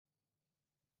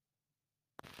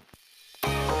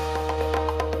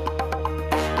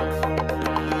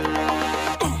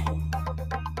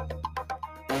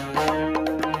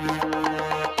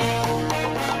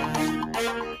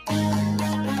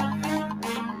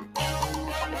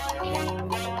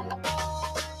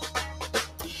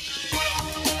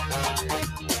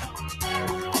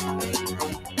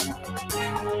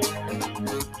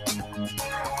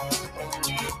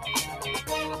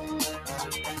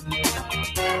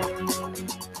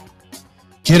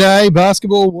G'day,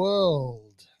 basketball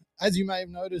world. As you may have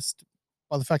noticed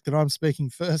by the fact that I'm speaking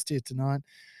first here tonight,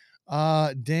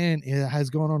 Dan has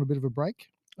gone on a bit of a break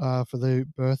for the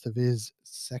birth of his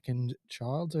second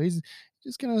child. So he's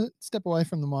just going to step away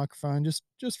from the microphone just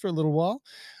for a little while,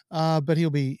 but he'll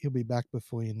be back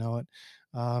before you know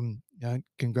it.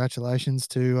 Congratulations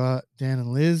to Dan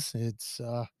and Liz. It's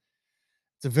a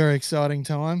very exciting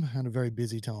time and a very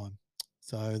busy time.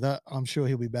 So that I'm sure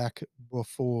he'll be back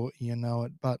before you know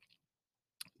it. But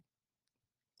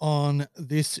on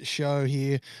this show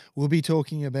here, we'll be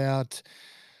talking about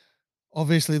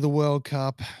obviously the World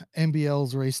Cup,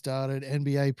 NBL's restarted,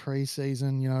 NBA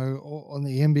preseason, on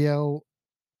the NBL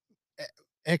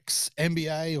X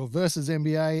NBA or versus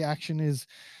NBA action is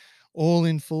all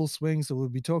in full swing. So we'll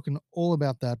be talking all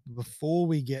about that. Before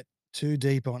we get too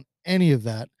deep on any of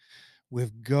that,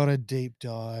 we've got to deep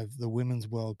dive the Women's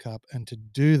World Cup. And to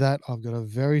do that, I've got a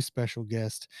very special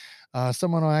guest,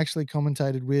 someone I actually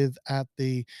commentated with at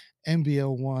the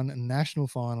NBL One National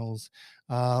Finals.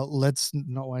 Let's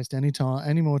not waste any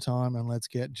more time, and let's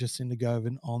get Jacinda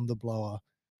Govan on the blower.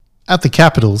 At the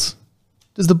Capitals,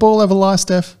 does the ball ever lie,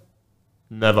 Steph?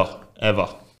 Never,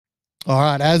 ever. All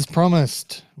right, as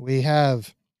promised, we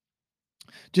have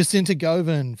Jacinda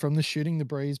Govan from the Shooting the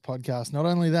Breeze podcast. Not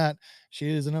only that, she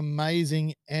is an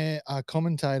amazing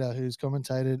commentator who's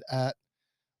commentated at,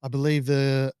 I believe,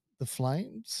 the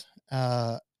Flames,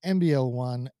 NBL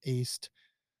One East.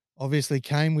 Obviously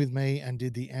came with me and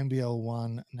did the NBL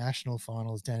One National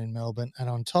Finals down in Melbourne. And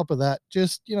on top of that,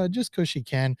 just because she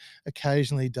can,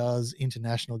 occasionally does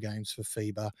international games for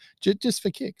FIBA, just for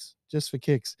kicks.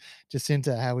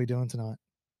 Jacinda, how are we doing tonight?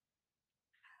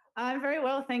 I'm very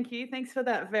well, thank you. Thanks for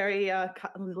that very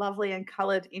lovely and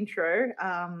coloured intro.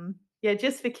 Yeah,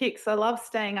 just for kicks. I love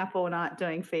staying up all night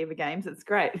doing FIBA games. It's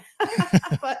great.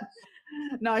 But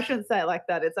no, I shouldn't say it like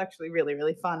that. It's actually really,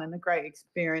 really fun and a great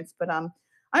experience. But I'm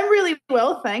really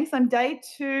well, thanks. I'm day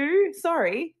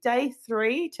 3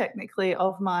 technically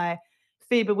of my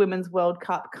FIBA Women's World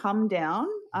Cup come down.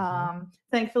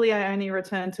 Thankfully, I only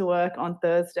return to work on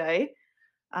Thursday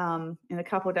in a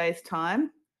couple of days' time.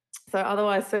 So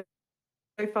otherwise, so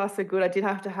far so good. I did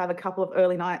have to have a couple of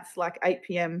early nights, like 8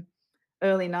 p.m.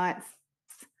 early nights,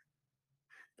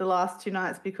 the last 2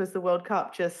 nights, because the World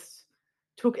Cup just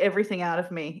took everything out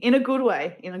of me in a good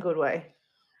way.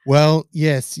 Well,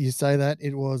 yes, you say that.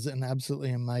 It was an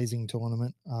absolutely amazing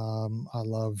tournament. I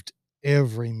loved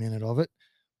every minute of it.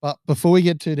 But before we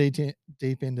get too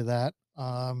deep into that,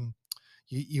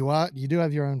 you do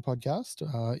have your own podcast.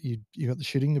 You got the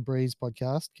Shooting the Breeze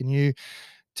podcast. Can you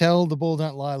tell the Ball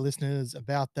Don't Lie listeners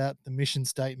about that, the mission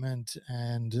statement,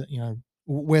 and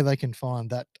where they can find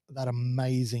that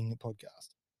amazing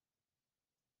podcast?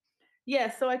 Yeah,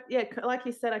 so like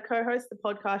you said, I co-host the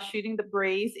podcast Shooting the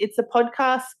Breeze. It's a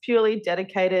podcast purely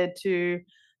dedicated to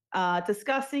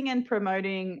discussing and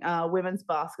promoting women's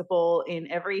basketball in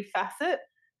every facet.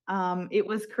 It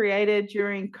was created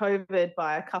during COVID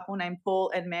by a couple named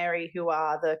Paul and Mary, who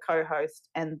are the co-host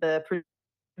and the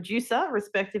producer,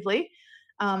 respectively.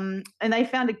 And they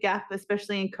found a gap,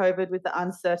 especially in COVID, with the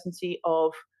uncertainty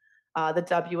of the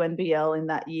WNBL in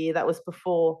that year. That was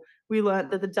before we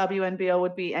learned that the WNBL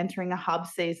would be entering a hub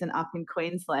season up in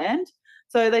Queensland.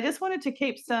 So they just wanted to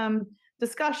keep some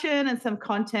discussion and some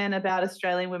content about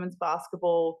Australian women's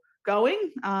basketball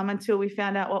going until we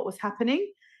found out what was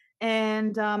happening.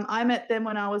 And I met them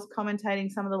when I was commentating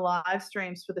some of the live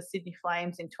streams for the Sydney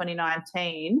Flames in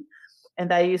 2019. And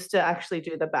they used to actually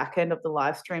do the back end of the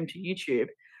live stream to YouTube.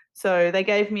 So they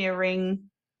gave me a ring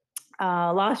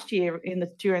last year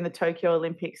during the Tokyo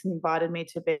Olympics and invited me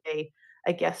to be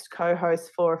a guest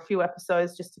co-host for a few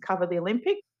episodes just to cover the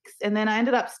Olympics. And then I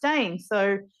ended up staying.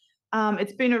 So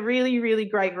it's been a really, really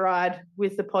great ride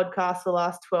with the podcast the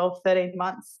last 12, 13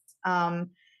 months. And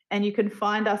you can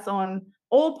find us on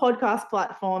all podcast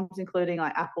platforms, including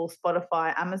like Apple,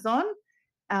 Spotify, Amazon.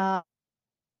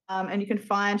 And you can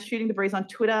find Shooting the Breeze on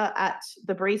Twitter at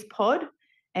The Breeze Pod.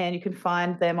 And you can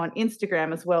find them on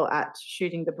Instagram as well at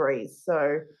Shooting the Breeze.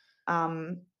 So,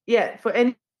 for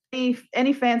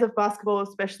any fans of basketball,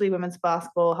 especially women's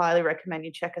basketball, highly recommend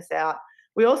you check us out.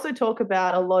 We also talk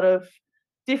about a lot of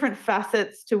different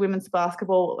facets to women's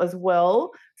basketball as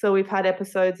well. So we've had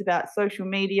episodes about social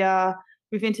media.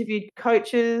 We've interviewed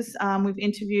coaches. We've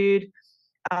interviewed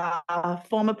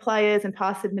former players and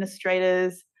past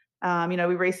administrators. We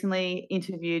recently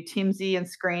interviewed Timsy and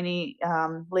Screeny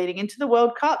leading into the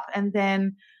World Cup. And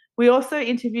then we also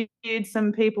interviewed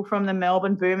some people from the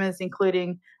Melbourne Boomers,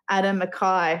 including Adam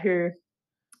Mackay, who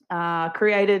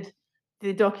created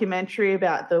the documentary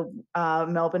about the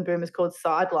Melbourne Boomers called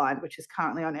Sidelined, which is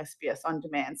currently on SBS On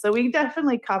Demand. So we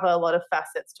definitely cover a lot of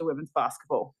facets to women's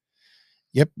basketball.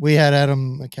 Yep, we had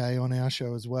Adam McKay on our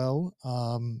show as well.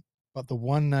 But the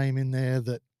one name in there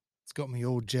that's got me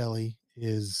all jelly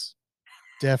is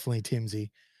definitely Timsy.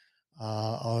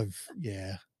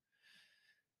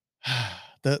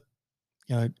 That,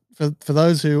 you know, for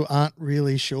those who aren't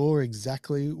really sure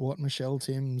exactly what Michelle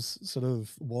Timms sort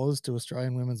of was to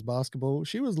Australian women's basketball,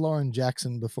 she was Lauren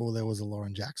Jackson before there was a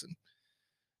Lauren Jackson.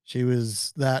 She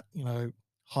was that,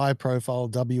 high profile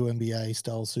WNBA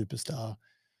style superstar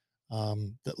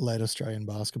that led Australian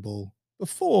basketball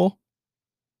before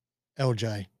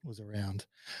LJ was around.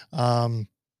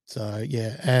 So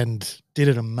yeah, and did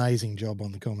an amazing job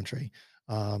on the commentary.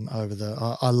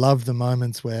 I love the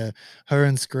moments where her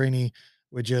and Screeny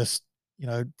were just,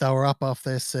 they were up off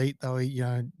their seat, they were,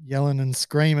 yelling and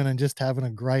screaming and just having a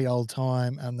great old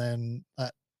time. And then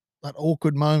that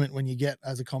awkward moment when you get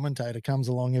as a commentator comes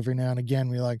along every now and again.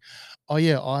 We're like, oh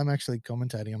yeah, I'm actually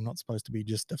commentating. I'm not supposed to be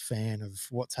just a fan of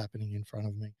what's happening in front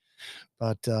of me.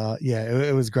 But yeah,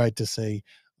 it was great to see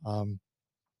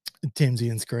Timsy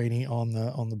and Screeny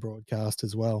on the broadcast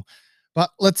as well. But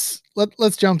let's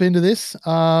jump into this.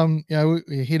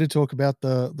 We're here to talk about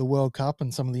the World Cup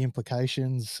and some of the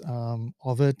implications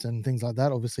of it and things like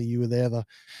that. Obviously, you were there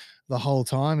the whole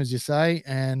time, as you say,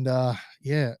 and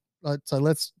yeah. So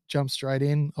let's jump straight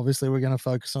in. Obviously, we're going to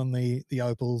focus on the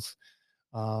Opals,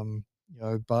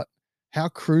 but how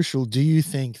crucial do you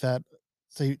think that?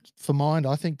 See, for mine,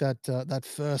 I think that that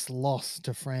first loss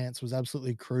to France was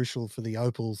absolutely crucial for the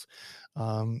Opals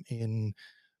in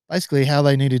basically how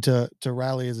they needed to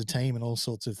rally as a team and all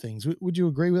sorts of things. Would you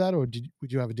agree with that, or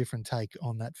would you have a different take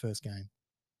on that first game?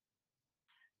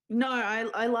 No,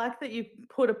 I like that you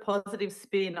put a positive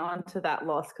spin onto that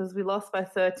loss because we lost by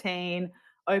 13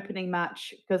 opening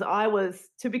match. Because I was,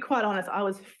 to be quite honest, I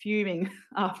was fuming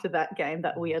after that game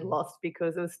that we had lost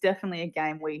because it was definitely a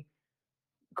game we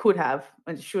could have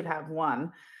and should have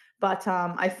won. But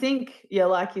I think, yeah,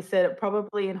 like you said, it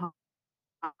probably in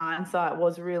hindsight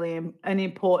was really an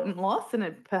important loss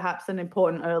and perhaps an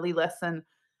important early lesson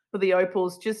for the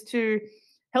Opals just to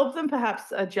help them perhaps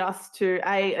adjust to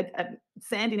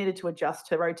Sandy needed to adjust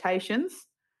to rotations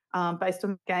based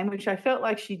on the game, which I felt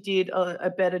like she did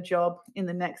a better job in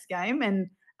the next game. And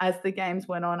as the games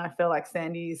went on, I felt like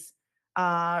Sandy's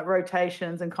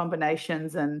rotations and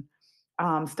combinations and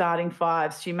starting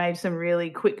fives, she made some really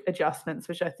quick adjustments,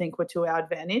 which I think were to our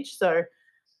advantage. So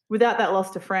without that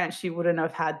loss to France, she wouldn't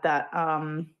have had that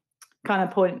kind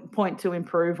of point to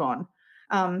improve on.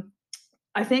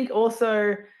 I think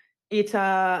also it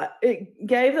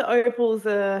gave the Opals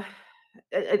the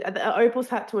Opals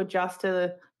had to adjust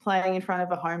to playing in front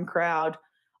of a home crowd.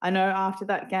 I know after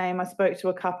that game, I spoke to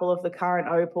a couple of the current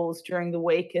Opals during the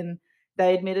week, and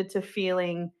they admitted to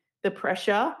feeling the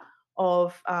pressure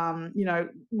of,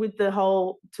 with the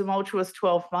whole tumultuous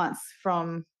 12 months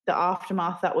from the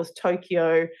aftermath that was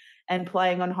Tokyo and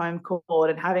playing on home court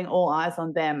and having all eyes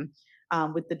on them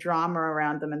with the drama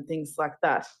around them and things like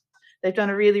that. They've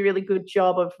done a really, really good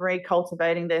job of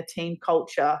recultivating their team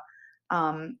culture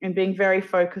and being very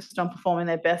focused on performing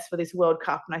their best for this World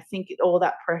Cup. And I think all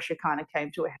that pressure kind of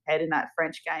came to a head in that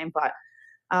French game, but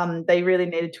they really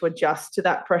needed to adjust to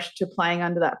that pressure, to playing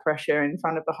under that pressure in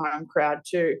front of a home crowd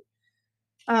too.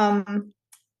 And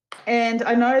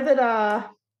I know that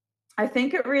I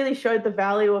think it really showed the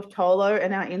value of Tolo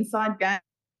and our inside game.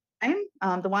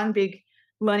 The one big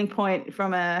learning point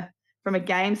from a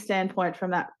game standpoint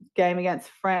from that game against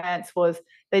France was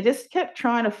they just kept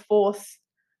trying to force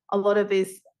a lot of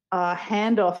these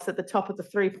handoffs at the top of the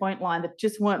 3-point line that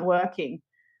just weren't working.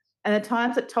 And the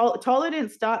times that Tolo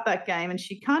didn't start that game, and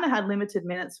she kind of had limited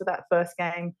minutes for that first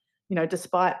game,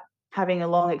 despite having a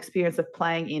long experience of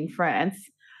playing in France.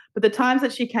 But the times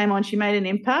that she came on, she made an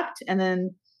impact. And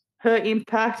then her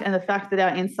impact and the fact that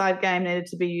our inside game needed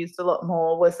to be used a lot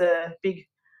more was a big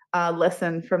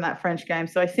lesson from that French game.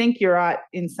 So I think you're right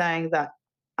in saying that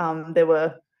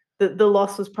the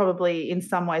loss was probably in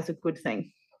some ways a good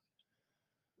thing.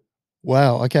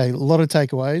 Wow. Okay. A lot of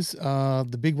takeaways.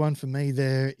 The big one for me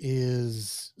there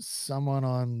is someone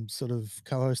I'm sort of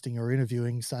co-hosting or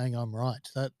interviewing saying I'm right.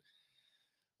 That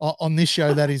on this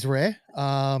show, that is rare.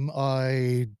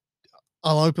 I'll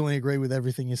openly agree with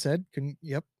everything you said.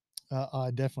 Yep.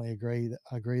 I definitely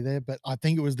agree there. But I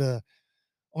think it was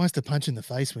almost a punch in the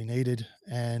face we needed.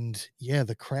 And yeah,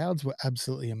 the crowds were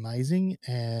absolutely amazing.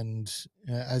 And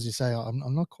as you say,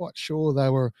 I'm not quite sure they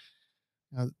were,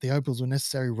 the Opals were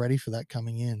necessarily ready for that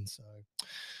coming in. So,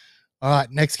 all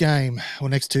right, next game, or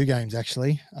next two games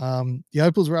actually. The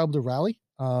Opals were able to rally.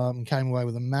 came away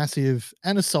with a massive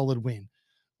and a solid win.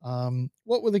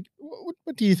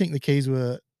 What do you think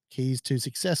the keys to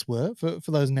success were for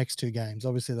those next two games?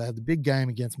 Obviously, they had the big game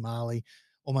against Mali,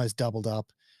 almost doubled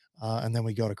up, and then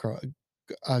we got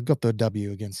the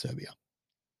W against Serbia.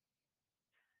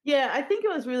 Yeah, I think it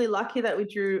was really lucky that we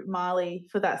drew Mali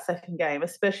for that second game,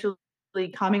 especially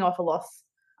coming off a loss,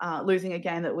 losing a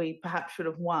game that we perhaps should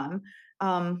have won.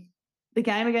 Um, the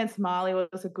game against Mali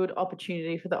was a good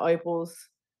opportunity for the Opals,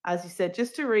 as you said,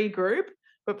 just to regroup,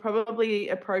 but probably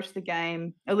approach the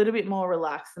game a little bit more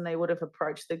relaxed than they would have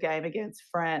approached the game against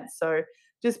France. So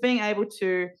just being able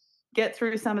to get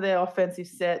through some of their offensive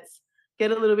sets,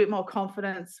 get a little bit more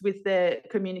confidence with their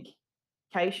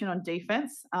communication on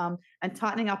defense, and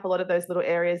tightening up a lot of those little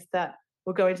areas that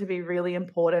were going to be really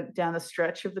important down the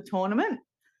stretch of the tournament.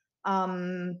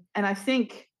 And I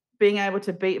think being able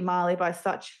to beat Mali by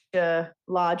such a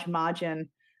large margin,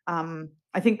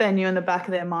 I think they knew in the back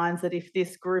of their minds that if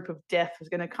this group of death was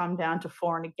going to come down to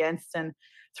for and against and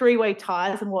three-way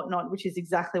ties and whatnot, which is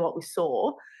exactly what we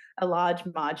saw, a large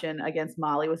margin against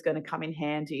Mali was going to come in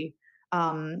handy.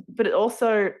 But it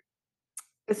also,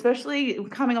 especially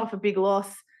coming off a big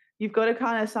loss, you've got to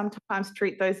kind of sometimes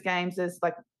treat those games as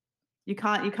like you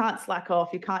can't slack off.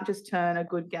 You can't just turn a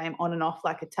good game on and off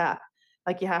like a tap.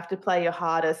 Like you have to play your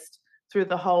hardest through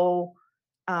the whole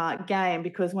game,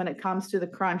 because when it comes to the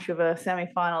crunch of a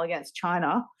semi-final against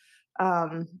China,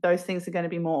 those things are going to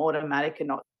be more automatic and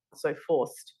not so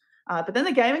forced. But then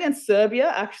the game against Serbia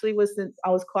actually I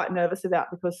was quite nervous about,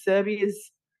 because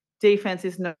Serbia's defense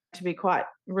is known to be quite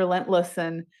relentless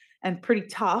and pretty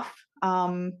tough.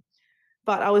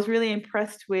 But I was really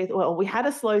impressed with, well, we had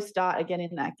a slow start again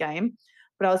in that game,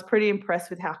 but I was pretty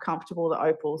impressed with how comfortable the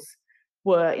Opals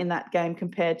were in that game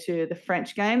compared to the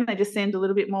French game. They just seemed a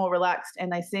little bit more relaxed,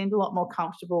 and they seemed a lot more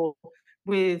comfortable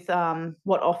with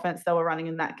what offense they were running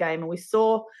in that game. And we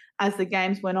saw, as the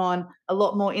games went on, a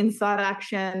lot more inside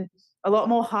action, a lot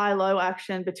more high-low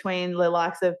action between the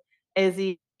likes of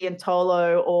Ezi and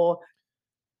Tolo, or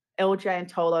LJ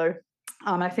and Tolo.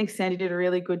 I think Sandy did a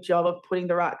really good job of putting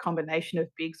the right combination of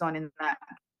bigs on in that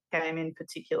game in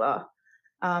particular.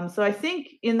 So I think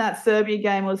in that Serbia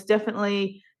game was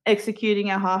definitely executing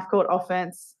our half-court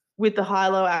offense with the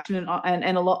high-low action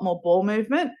and a lot more ball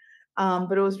movement.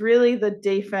 But it was really the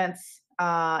defense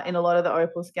in a lot of the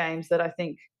Opals games that I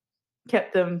think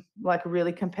kept them like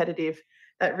really competitive.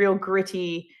 That real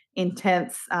gritty,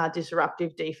 intense,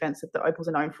 disruptive defense that the Opals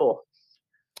are known for.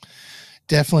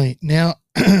 Definitely. Now,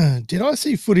 did I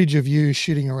see footage of you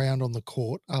shooting around on the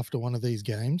court after one of these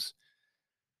games?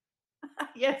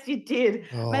 Yes, you did.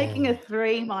 Making a Oh.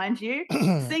 three, mind you.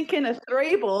 Sinking a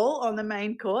three ball on the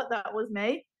main court. That was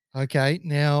me. Okay.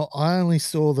 Now, I only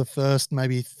saw the first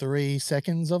maybe 3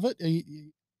 seconds of it.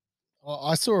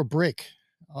 I saw a brick.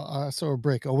 I saw a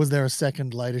brick. Or was there a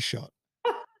second later shot?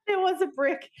 There was a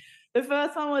brick. The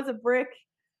first one was a brick.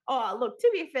 Oh, look, to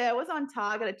be fair, it was on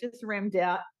target. It just rimmed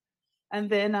out. And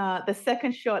then the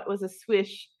second shot was a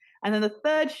swish. And then the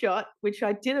third shot, which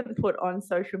I didn't put on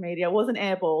social media, was an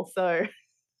air ball. So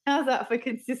how's that for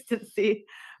consistency?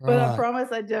 But I Right.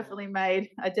 promise I definitely made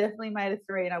a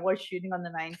three, and I was shooting on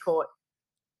the main court.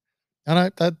 I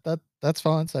know that's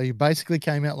fine. So you basically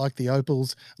came out like the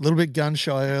Opals, a little bit gun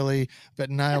shy early, but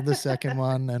nailed the second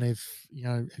one. And if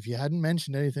you hadn't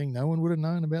mentioned anything, no one would have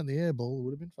known about the air ball. It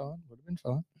would have been fine. Would have been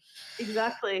fine.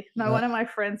 Exactly. No, Uh, one of my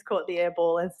friends caught the air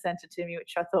ball and sent it to me,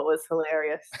 which I thought was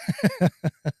hilarious.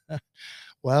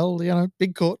 well,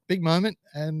 big court, big moment,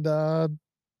 and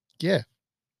yeah.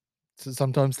 So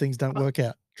sometimes things don't work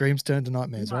out. Dreams turn to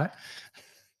nightmares, No. right?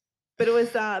 But it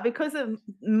was because of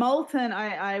Molten.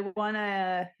 I won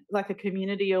a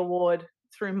community award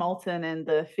through Molten, and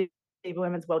the FIBA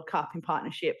Women's World Cup in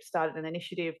partnership started an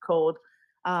initiative called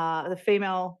the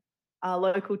Female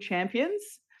Local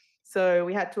Champions. So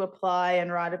we had to apply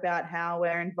and write about how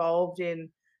we're involved in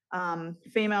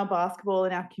female basketball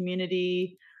in our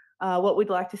community, what we'd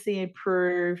like to see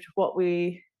improved, what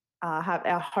we have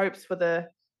our hopes for the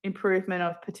improvement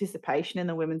of participation in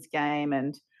the women's game,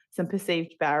 and some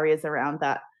perceived barriers around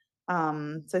that.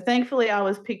 So thankfully, I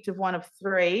was picked of one of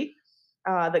three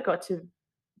that got to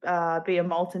be a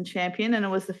Molten champion, and it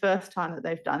was the first time that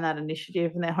they've done that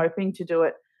initiative, and they're hoping to do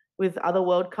it with other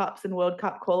World Cups and World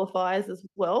Cup qualifiers as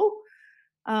well.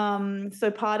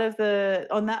 So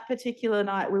on that particular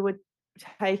night, we were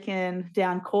taken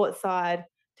down courtside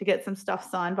to get some stuff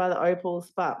signed by the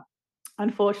Opals, but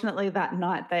unfortunately that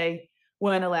night they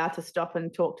weren't allowed to stop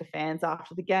and talk to fans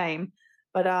after the game.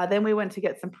 But then we went to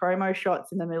get some promo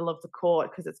shots in the middle of the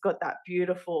court because it's got that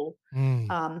beautiful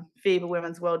Mm. FIBA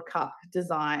Women's World Cup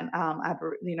design,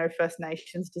 First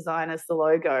Nations design as the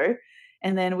logo.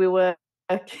 And then we were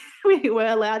we were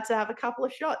allowed to have a couple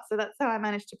of shots. So that's how I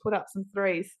managed to put up some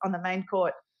threes on the main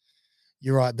court.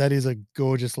 You're right. That is a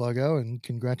gorgeous logo, and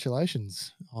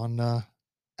congratulations on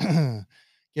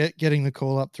getting the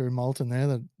call up through Moulton there.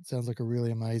 That sounds like a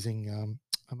really amazing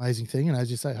thing. And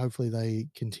as you say, hopefully they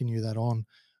continue that on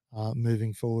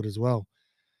moving forward as well.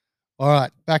 All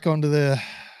right, back onto the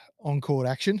on-court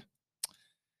action.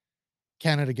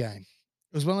 Canada game.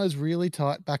 It was one of those really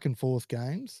tight back and forth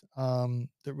games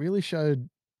that really showed,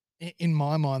 in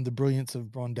my mind, the brilliance of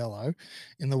Brondello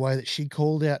in the way that she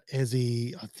called out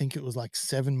Ezzy. I think it was like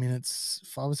 5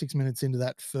 or 6 minutes into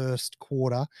that first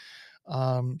quarter.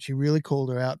 She really called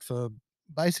her out for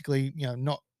basically,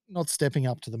 not stepping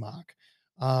up to the mark.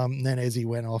 Then Ezzy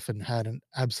went off and had an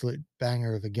absolute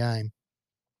banger of a game.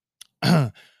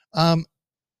 Who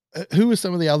were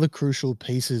some of the other crucial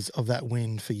pieces of that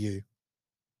win for you?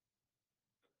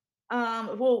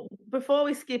 Well, before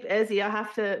we skip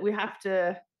Ezzy, we have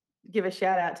to give a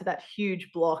shout out to that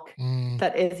huge block Mm,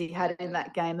 that Ezzy had in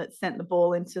that game that sent the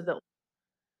ball into the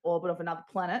orbit of another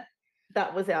planet.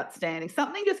 That was outstanding.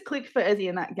 Something just clicked for Ezzy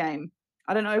in that game.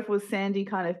 I don't know if it was Sandy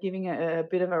kind of giving a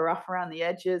bit of a rough around the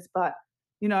edges, but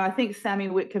I think Sammy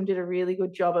Whitcomb did a really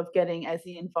good job of getting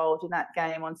Ezzy involved in that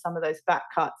game on some of those back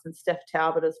cuts, and Steph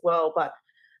Talbot as well. But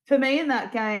for me in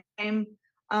that game,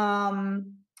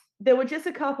 there were just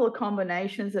a couple of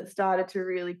combinations that started to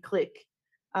really click.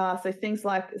 So things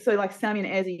like Sammy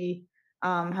and Ezzy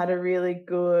had a really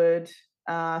good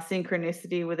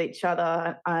synchronicity with each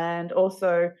other, and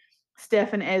also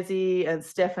Steph and Ezzy and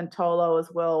Steph and Tolo as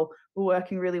well were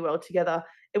working really well together.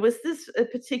 It was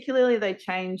particularly they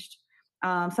changed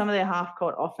some of their half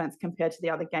court offense compared to the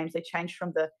other games. They changed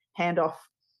from the handoff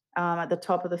at the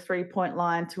top of the 3-point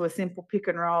line to a simple pick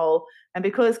and roll. And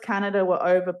because Canada were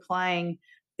overplaying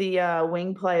the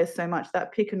wing players so much,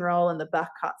 that pick and roll and the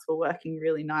back cuts were working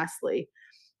really nicely.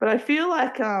 But I feel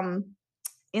like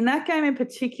in that game in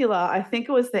particular, I think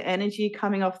it was the energy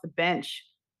coming off the bench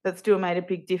that still made a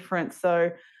big difference.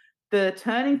 So the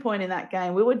turning point in that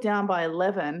game, we were down by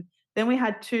 11. Then we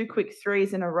had 2 quick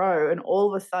threes in a row, and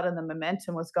all of a sudden the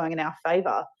momentum was going in our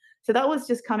favor. So that was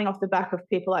just coming off the back of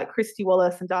people like Christy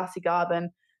Wallace and Darcy Garvin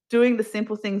doing the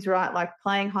simple things right, like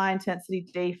playing high intensity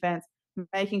defense,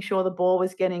 making sure the ball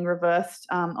was getting reversed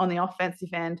on the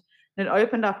offensive end. And it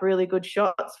opened up really good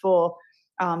shots for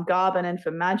Garvin and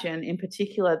for Magin in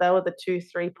particular. They were the 2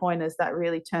 3-pointers that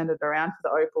really turned it around for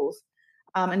the Opals.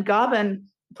 And Garvin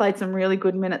played some really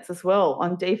good minutes as well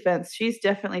on defense. She's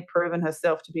definitely proven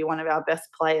herself to be one of our best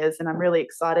players, and I'm really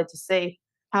excited to see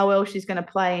how well she's going to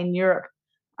play in Europe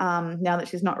now that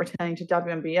she's not returning to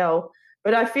WNBL.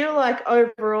 But I feel like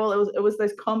overall it was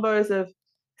those combos of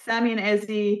Sammy and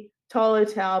Ezzy, Tolo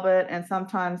Talbot, and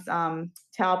sometimes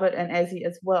Talbot and Ezzy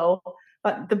as well.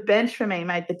 But the bench for me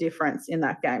made the difference in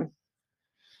that game.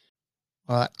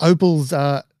 All right. Opals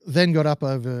then got up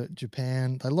over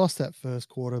Japan. They lost that first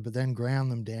quarter, but then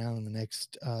ground them down in the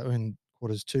next in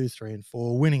quarters 2, 3, and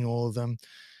 4, winning all of them.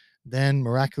 Then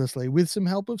miraculously, with some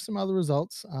help of some other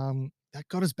results, that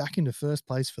got us back into first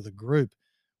place for the group,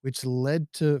 which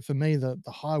led to, for me, the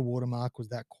high watermark was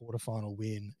that quarterfinal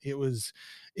win. It was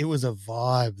a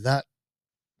vibe. That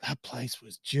place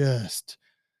was just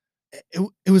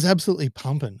it was absolutely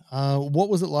pumping. What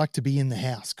was it like to be in the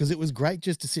house? Because it was great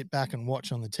just to sit back and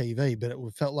watch on the TV, but it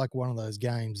felt like one of those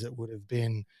games that would have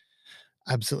been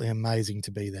absolutely amazing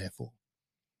to be there for.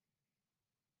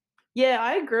 Yeah,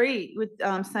 I agree with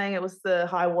saying it was the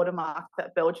high watermark,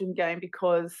 that Belgium game,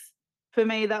 because for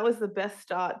me that was the best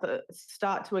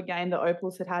start to a game that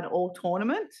Opals had all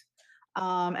tournament.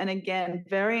 And again,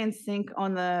 very in sync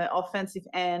on the offensive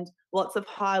end, lots of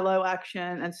high-low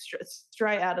action, and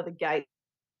straight out of the gate,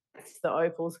 the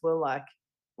Opals were like,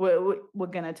 we're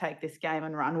going to take this game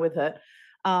and run with it.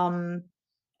 And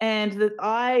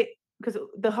because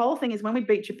the whole thing is when we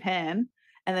beat Japan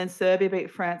and then Serbia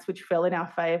beat France, which fell in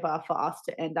our favor for us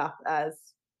to end up as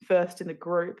first in the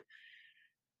group.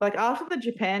 Like after the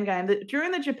Japan game,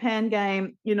 during the Japan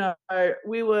game,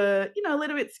 we were, a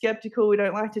little bit skeptical. We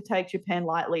don't like to take Japan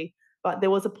lightly, but there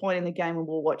was a point in the game when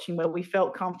we were watching where we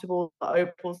felt comfortable. The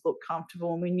Opals looked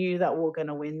comfortable, and we knew that we were going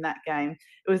to win that game.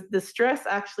 It was the stress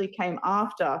actually came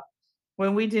after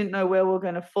when we didn't know where we were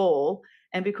going to fall,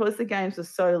 and because the games were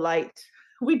so late,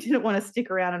 we didn't want to stick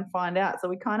around and find out. So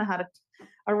we kind of had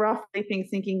a rough sleeping,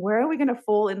 thinking, where are we going to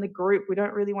fall in the group? We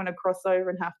don't really want to cross over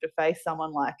and have to face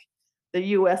someone like the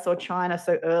US or China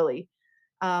so early.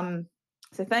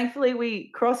 So thankfully we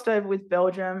crossed over with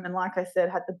Belgium, and like I said,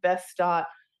 had the best start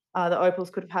the Opals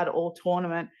could have had all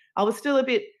tournament. I was still a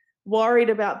bit worried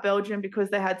about Belgium because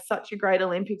they had such a great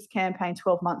Olympics campaign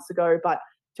 12 months ago, but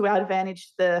to our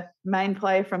advantage, the main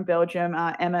player from Belgium,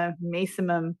 Emma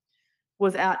Meesemem,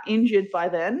 was out injured by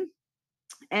then.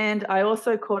 And I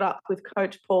also caught up with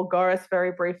Coach Paul Goris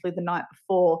very briefly the night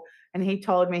before, and he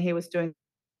told me he was doing.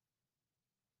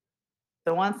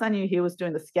 So once I knew he was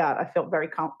doing the scout, I felt very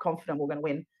confident we're going to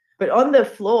win. But on the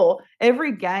floor,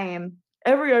 every game,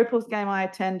 every Opals game I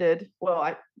attended, well,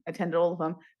 I attended all of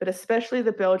them, but especially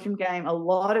the Belgium game, a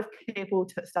lot of people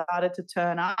started to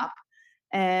turn up.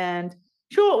 And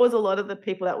sure, it was a lot of the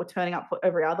people that were turning up for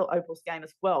every other Opals game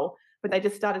as well, but they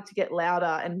just started to get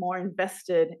louder and more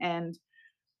invested and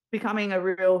becoming a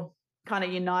real kind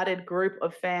of united group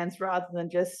of fans rather than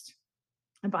just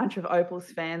a bunch of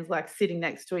Opals fans like sitting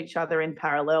next to each other in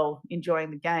parallel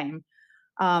enjoying the game.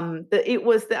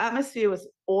 The atmosphere was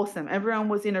awesome. Everyone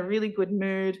was in a really good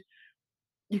mood.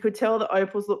 You could tell the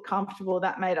Opals looked comfortable.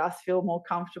 That made us feel more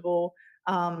comfortable.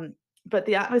 But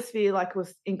the atmosphere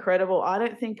was incredible. I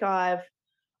don't think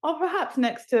perhaps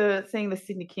next to seeing the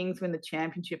Sydney Kings win the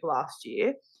championship last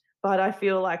year, but I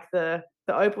feel like the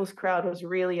Opals crowd was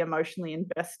really emotionally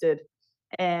invested,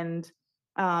 and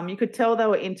you could tell they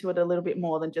were into it a little bit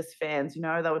more than just fans. You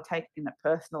know, they were taking it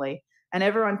personally, and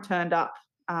everyone turned up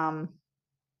to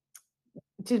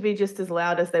be just as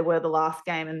loud as they were the last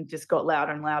game, and just got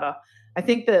louder and louder. I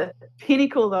think the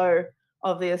pinnacle, though,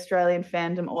 of the Australian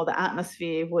fandom or the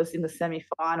atmosphere was in the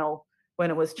semi-final when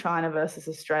it was China versus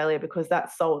Australia, because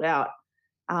that sold out.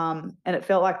 And it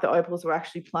felt like the Opals were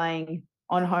actually playing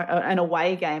on an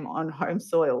away game on home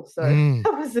soil. So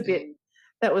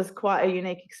that was quite a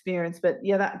unique experience. But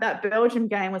yeah, that Belgium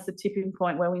game was the tipping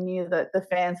point where we knew that the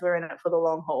fans were in it for the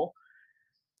long haul.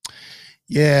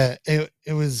 Yeah, it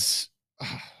was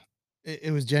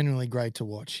it was genuinely great to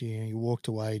watch. You walked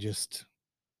away just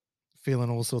feeling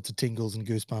all sorts of tingles and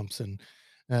goosebumps, and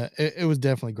it was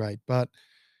definitely great. But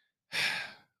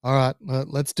all right,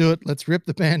 let's do it. Let's rip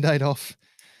the Band-Aid off.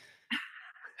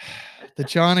 The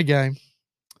China game.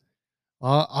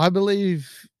 I believe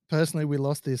personally we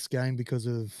lost this game because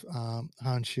of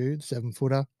Han Shu,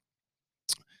 7-footer,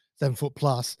 7 foot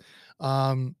plus.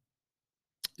 Um,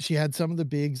 she had some of the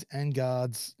bigs and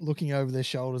guards looking over their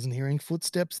shoulders and hearing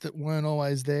footsteps that weren't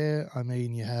always there. I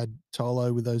mean, you had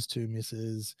Tolo with those 2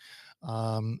 misses,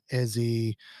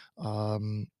 Ezzy,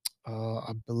 um,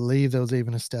 I believe there was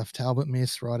even a Steph Talbot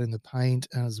miss right in the paint,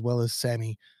 as well as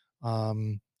Sammy,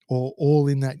 all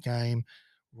in that game.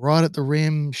 Right at the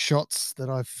rim, shots that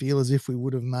I feel as if we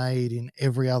would have made in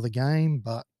every other game,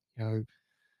 but you know,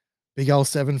 big old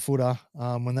 7-footer.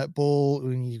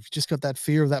 When you've just got that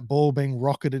fear of that ball being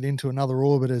rocketed into another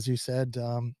orbit, as you said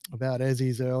about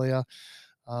Ezzy's earlier.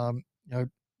 You know,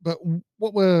 but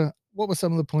what were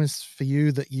some of the points for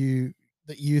you that you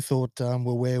thought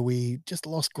were where we just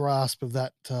lost grasp of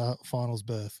that finals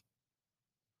berth?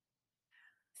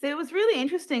 So it was really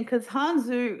interesting because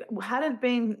Hanzu hadn't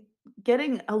been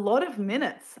getting a lot of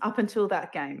minutes up until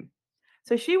that game.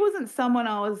 So she wasn't someone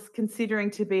I was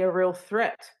considering to be a real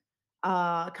threat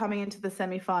coming into the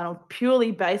semi-final,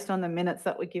 purely based on the minutes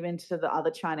that were given to the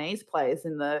other Chinese players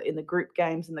in the group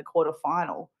games in the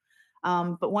quarterfinal.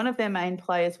 But one of their main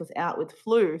players was out with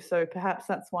flu, so perhaps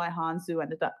that's why Hanzu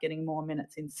ended up getting more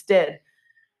minutes instead.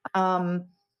 Um,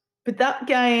 but that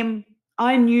game,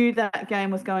 I knew that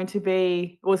game was going to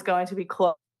be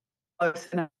close,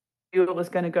 and I knew it was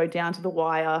going to go down to the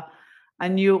wire. I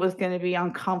knew it was going to be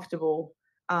uncomfortable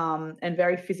and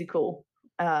very physical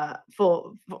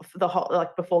for the whole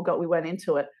before we went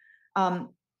into it. And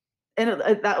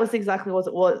that was exactly what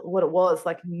it was.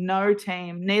 Like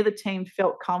neither team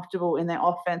felt comfortable in their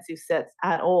offensive sets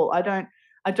at all. I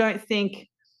don't think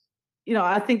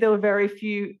I think there were very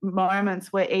few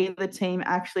moments where either team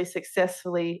actually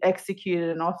successfully executed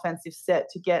an offensive set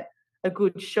to get a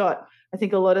good shot. I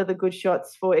think a lot of the good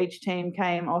shots for each team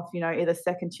came off, either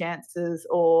second chances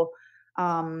or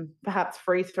perhaps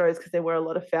free throws, because there were a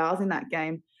lot of fouls in that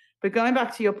game. But going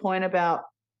back to your point about,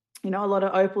 a lot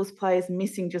of Opals players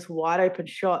missing just wide open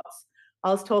shots.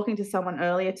 I was talking to someone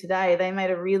earlier today. They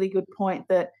made a really good point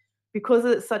that because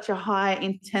it's such a high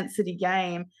intensity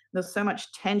game, there's so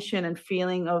much tension and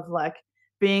feeling of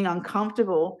being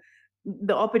uncomfortable.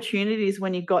 The opportunities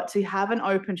when you got to have an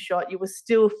open shot, you were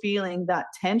still feeling that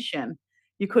tension.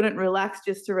 You couldn't relax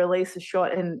just to release a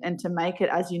shot and to make it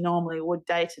as you normally would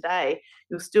day to day.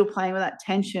 You were still playing with that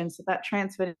tension. So that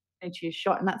transferred into your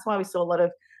shot. And that's why we saw a lot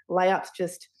of layups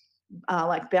just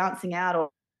bouncing out or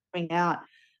going out,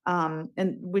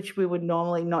 and which we would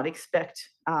normally not expect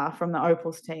from the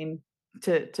Opals team.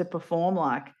 to perform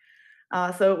like.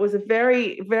 So it was a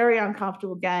very, very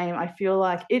uncomfortable game. I feel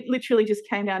like it literally just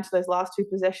came down to those last 2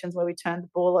 possessions where we turned the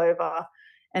ball over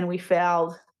and we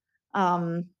fouled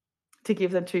to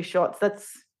give them 2 shots.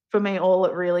 That's, for me, all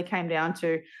it really came down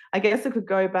to. I guess I could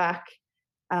go back.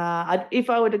 If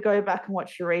I were to go back and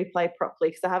watch the replay properly,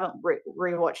 because I haven't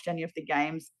rewatched any of the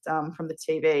games from the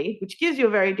TV, which gives you a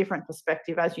very different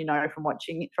perspective, as you know, from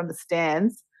watching it from the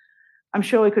stands. I'm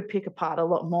sure we could pick apart a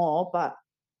lot more, but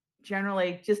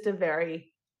generally just a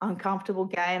very uncomfortable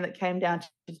game that came down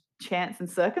to chance and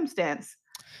circumstance.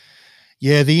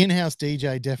 Yeah, the in-house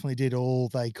DJ definitely did all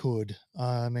they could.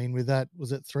 I mean, with that,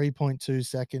 was it 3.2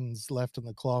 seconds left on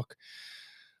the clock?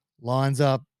 Lines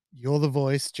up, You're the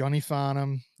Voice, Johnny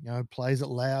Farnham, plays it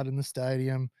loud in the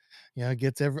stadium,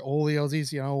 gets all the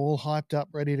Aussies, all hyped up,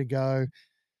 ready to go.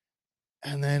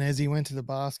 And then as he went to the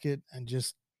basket and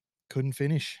just couldn't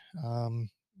finish,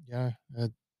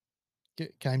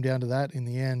 it came down to that in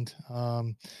the end.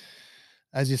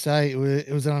 As you say,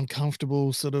 it was an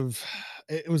uncomfortable sort of.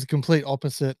 It was a complete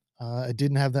opposite. It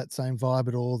didn't have that same vibe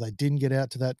at all. They didn't get out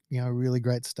to that really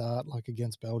great start like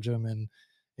against Belgium, and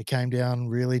it came down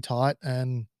really tight.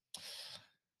 And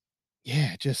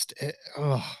yeah, just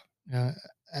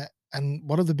and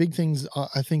one of the big things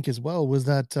I think as well was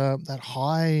that that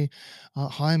high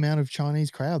amount of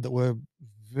Chinese crowd that were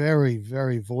very,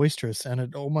 very boisterous, and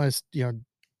it almost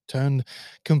turned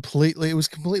completely. It was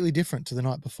completely different to the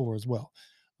night before as well.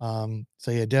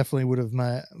 So yeah, definitely would have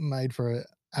made for an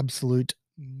absolute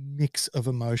mix of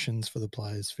emotions for the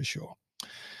players for sure.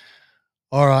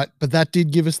 All right, but that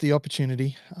did give us the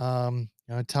opportunity.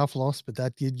 Tough loss, but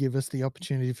that did give us the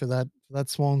opportunity for that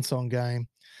swan song game,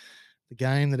 the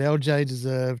game that LJ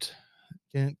deserved.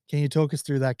 Can you talk us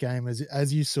through that game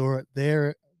as you saw it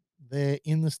there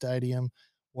in the stadium,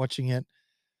 watching it?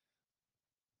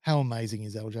 How amazing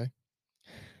is LJ?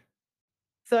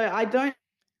 So I don't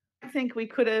think we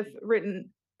could have written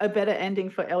a better ending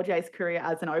for LJ's career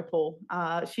as an Opal.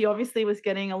 She obviously was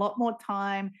getting a lot more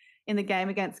time in the game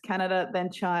against Canada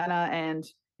than China, and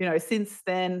since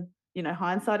then,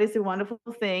 hindsight is a wonderful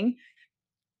thing.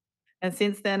 And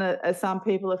since then, some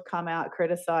people have come out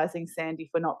criticizing Sandy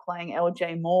for not playing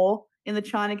LJ more in the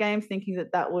China games, thinking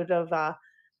that would have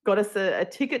got us a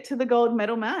ticket to the gold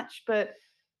medal match. But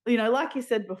like you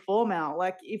said before, Mal,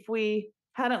 like if we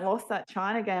hadn't lost that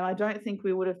China game, I don't think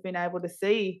we would have been able to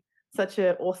see such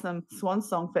an awesome swan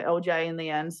song for LJ in the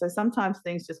end. So sometimes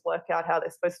things just work out how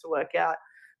they're supposed to work out.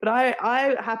 But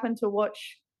I happened to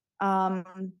watch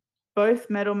both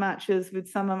medal matches with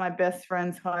some of my best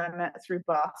friends who I met through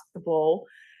basketball.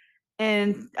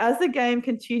 And as the game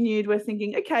continued, we're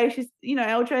thinking, okay, she's,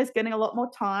 LJ is getting a lot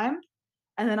more time.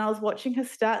 And then I was watching her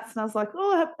stats and I was like,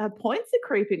 oh, her points are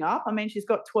creeping up. I mean, she's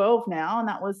got 12 now, and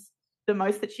that was the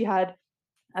most that she had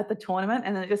at the tournament.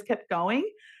 And then it just kept going.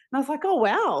 And I was like, oh,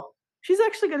 wow, she's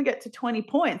actually going to get to 20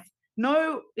 points.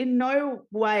 No, in no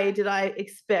way did I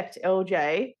expect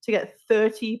LJ to get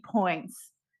 30 points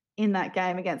in that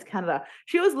game against Canada.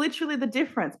 She was literally the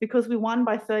difference because we won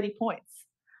by 30 points.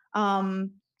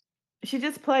 She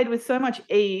just played with so much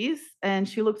ease and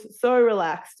she looked so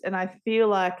relaxed. And I feel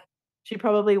like she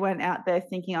probably went out there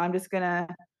thinking, I'm just going to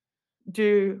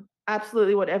do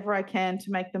absolutely whatever I can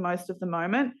to make the most of the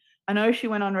moment. I know she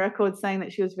went on record saying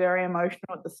that she was very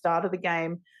emotional at the start of the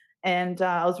game. And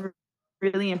I was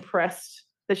really impressed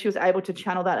that she was able to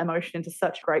channel that emotion into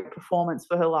such great performance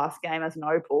for her last game as an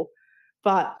Opal.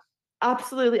 But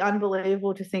absolutely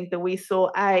unbelievable to think that we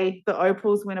saw the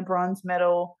Opals win a bronze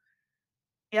medal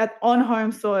on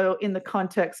home soil in the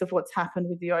context of what's happened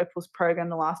with the Opals program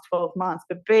the last 12 months,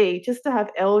 but B, just to have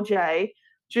LJ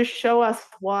just show us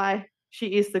why she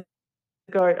is the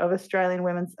GOAT of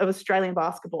Australian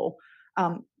basketball.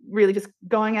 Really just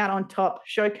going out on top,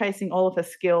 showcasing all of her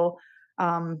skill.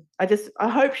 I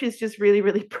hope she's just really,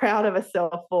 really proud of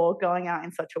herself for going out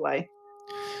in such a way.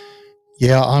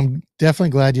 Yeah, I'm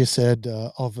definitely glad you said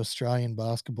of Australian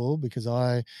basketball, because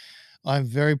I'm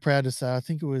very proud to say, I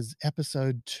think it was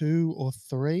episode 2 or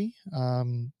 3.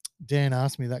 Dan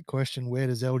asked me that question, where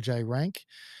does LJ rank?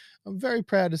 I'm very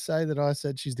proud to say that I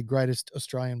said she's the greatest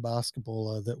Australian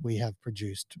basketballer that we have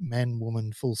produced. Man,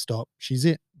 woman, full stop. She's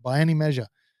it by any measure.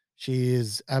 She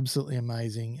is absolutely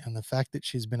amazing. And the fact that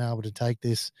she's been able to take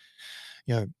this,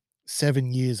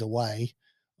 7 years away,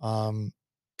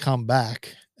 come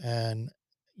back and,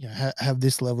 have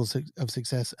this level of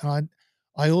success. And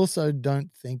I also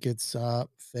don't think it's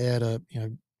fair to,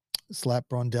 slap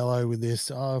Brondello with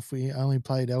this. Oh, if we only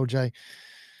played LJ.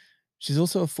 She's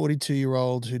also a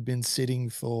 42-year-old who'd been sitting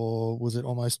for, was it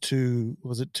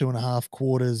 2.5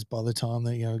 quarters by the time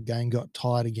the game got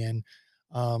tight again.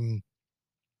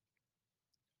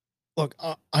 Look,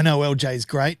 I know LJ is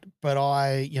great, but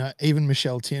even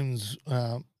Michelle Timms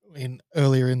in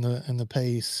earlier in the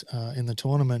piece in the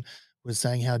tournament was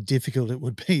saying how difficult it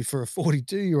would be for a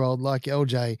 42-year-old like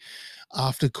LJ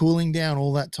after cooling down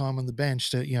all that time on the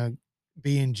bench to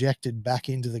be injected back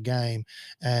into the game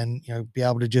and be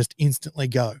able to just instantly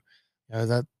go.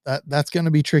 That's going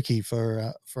to be tricky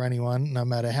for anyone, no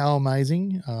matter how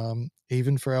amazing.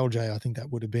 Even for LJ, I think that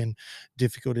would have been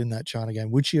difficult in that China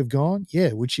game. Would she have gone?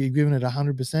 Yeah. Would she have given it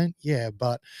 100%? Yeah.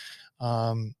 But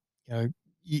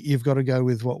you've got to go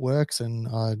with what works, and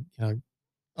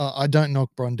I don't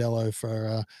knock Brondello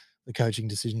for the coaching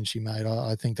decision she made.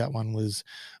 I think that one was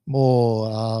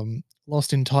more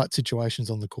lost in tight situations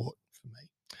on the court for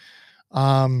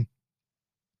me.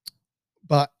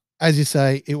 But as you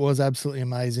say, it was absolutely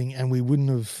amazing, and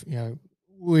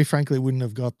we frankly wouldn't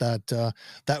have got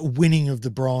that winning of the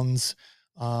bronze.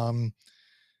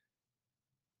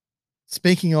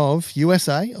 Speaking of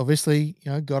USA, obviously,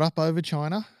 got up over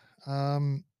China.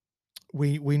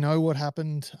 We know what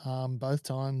happened both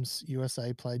times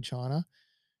USA played China.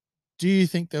 Do you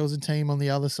think there was a team on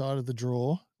the other side of the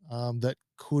draw that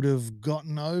could have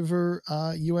gotten over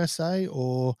USA,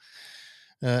 or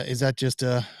is that just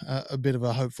a bit of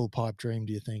a hopeful pipe dream,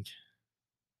 do you think?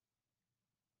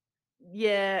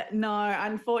 Yeah, no,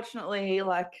 unfortunately,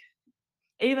 like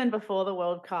even before the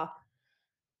World Cup,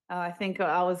 I think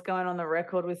I was going on the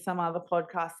record with some other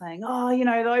podcast saying, "Oh,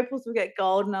 the Opals will get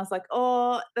gold," and I was like,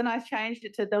 "Oh." Then I changed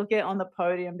it to they'll get on the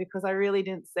podium because I really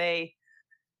didn't see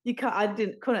you.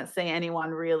 Couldn't see anyone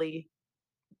really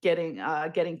getting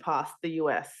past the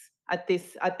US at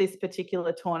this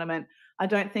particular tournament. I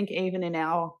don't think even in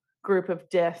our group of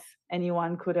death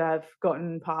anyone could have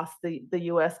gotten past the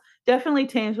US. Definitely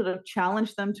teams would have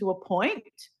challenged them to a point.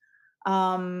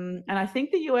 And I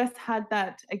think the US had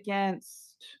that against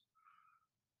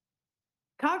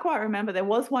can't quite remember. There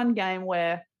was one game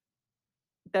where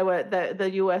the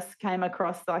US came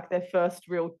across like their first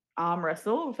real arm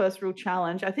wrestle, first real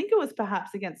challenge. I think it was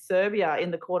perhaps against Serbia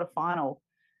in the quarterfinal.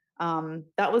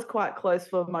 That was quite close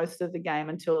for most of the game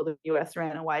until the US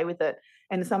ran away with it.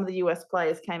 And some of the US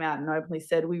players came out and openly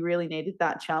said, we really needed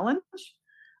that challenge.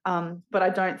 But I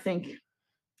don't think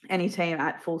any team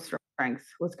at full strength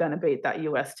was going to beat that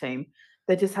US team.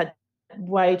 They just had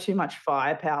way too much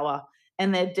firepower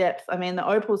and their depth. I mean, the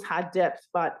Opals had depth,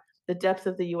 but the depth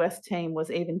of the US team was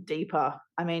even deeper.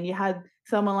 I mean, you had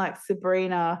someone like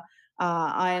Sabrina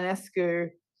Ionescu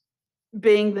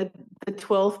being the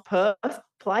 12th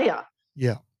player.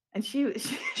 Yeah. And she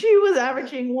was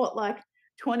averaging what, like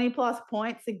 20 plus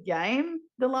points a game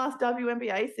the last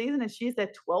WNBA season, and she's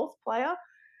their 12th player.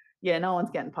 Yeah, no one's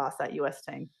getting past that US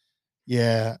team.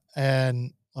 Yeah.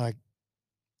 And like,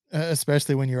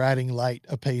 especially when you're adding late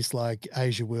a piece like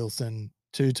Asia Wilson,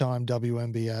 two-time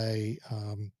WNBA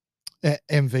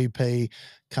MVP,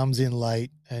 comes in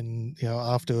late, and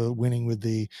after winning with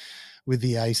the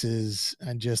Aces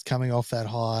and just coming off that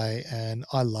high. And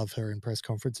I love her in press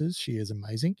conferences; she is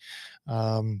amazing.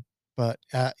 But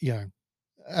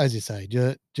as you say,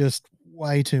 just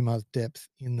way too much depth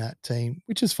in that team,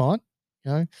 which is fine.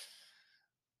 You know,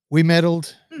 we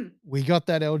medaled. We got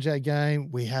that LJ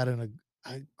game. We had a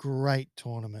great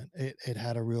tournament. It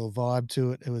had a real vibe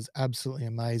to it. It was absolutely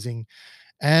amazing.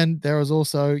 And there was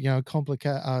also, not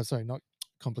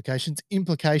complications,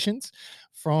 implications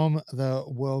from the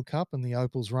World Cup and the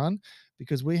Opals run,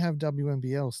 because we have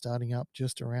WNBL starting up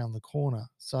just around the corner.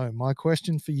 So my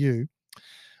question for you,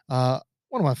 uh,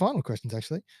 one of my final questions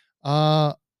actually,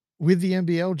 uh, with the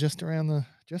NBL just around the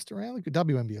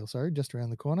WNBL, sorry, just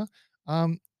around the corner.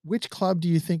 Which club do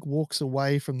you think walks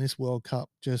away from this World Cup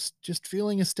just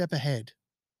feeling a step ahead?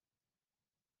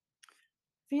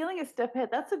 Feeling a step ahead,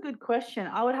 that's a good question.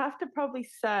 I would have to probably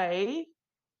say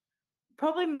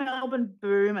probably Melbourne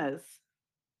Boomers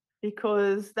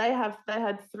because they had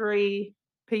three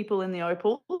people in the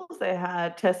Opals. They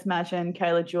had Tess Madgen,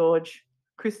 Kayla George,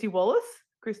 Christy Wallace.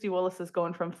 Christy Wallace has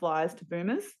gone from Flyers to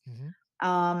Boomers.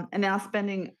 And now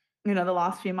spending the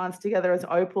last few months together as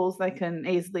Opals, they can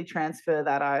easily transfer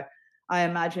that. I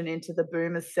imagine into the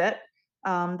Boomers set.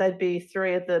 They'd be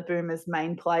three of the Boomers'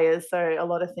 main players, so a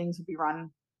lot of things would be run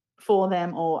for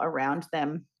them or around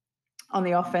them on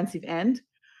the offensive end.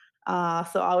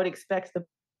 So I would expect the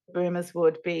Boomers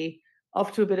would be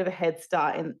off to a bit of a head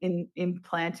start in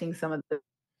implanting some of the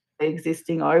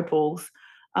existing Opals.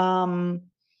 But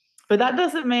that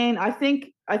doesn't mean I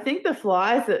think the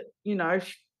Flyers that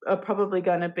are probably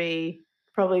going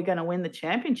to win the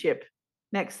championship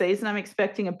next season. I'm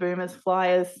expecting a Boomers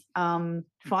Flyers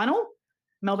final,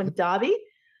 Melbourne Derby,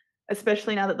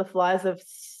 especially now that the Flyers have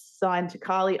signed to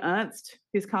Carly Ernst,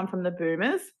 who's come from the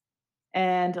Boomers.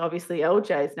 and obviously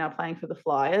LJ is now playing for the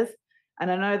Flyers.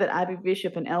 And I know that Abby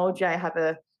Bishop and LJ have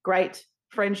a great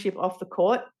friendship off the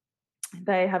court.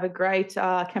 They have a great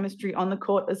chemistry on the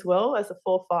court as well as a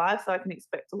 4-5, so I can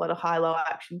expect a lot of high-low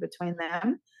action between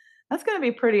them. That's going to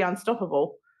be pretty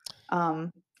unstoppable. I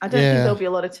don't think there'll be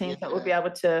a lot of teams that will be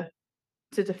able to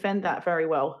defend that very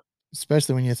well.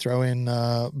 Especially when you throw in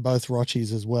both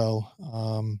Rochis as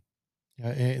well,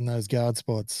 in those guard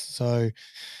spots. So,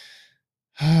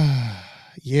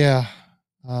 yeah,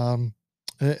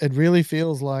 it really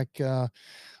feels like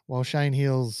while Shane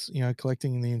Heal's,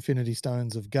 collecting the Infinity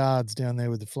Stones of guards down there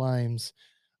with the Flames,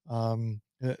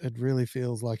 it really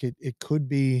feels like it could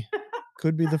be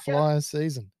the Flyers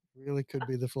season. Really could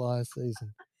be the Flyers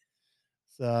season.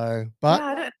 So, but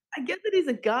yeah, I get that he's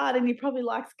a guard and he probably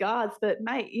likes guards, but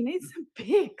mate, you need some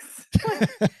picks. Like,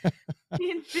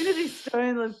 the Infinity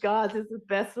Stone of guards is the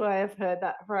best way I've heard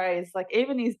that phrase. Like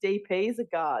even his DPs are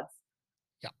guards.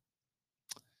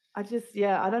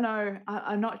 Yeah. I don't know.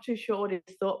 I'm not too sure what his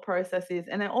thought process is.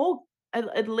 And they're all,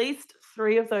 at least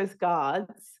 3 of those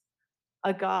guards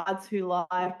are guards who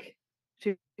like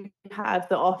to have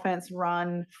the offense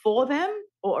run for them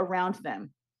or around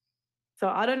them. So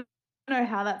I don't know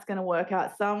how that's going to work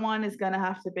out. Someone is going to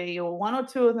have to be, or 1 or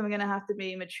 2 of them are going to have to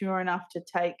be mature enough to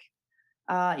take,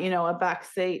 a back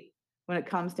seat when it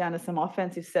comes down to some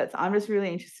offensive sets. I'm just really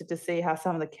interested to see how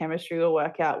some of the chemistry will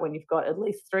work out when you've got at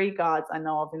least 3 guards I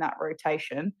know of in that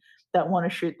rotation that want to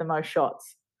shoot the most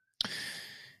shots.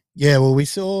 Yeah, well, we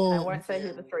saw. I won't say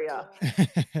who the 3 are.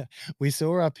 We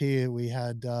saw up here. We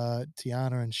had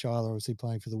Tiana and Shyla obviously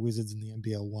playing for the Wizards in the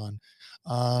NBL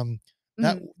 1.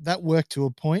 That worked to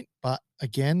a point, but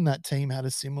again, that team had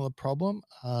a similar problem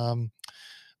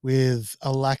with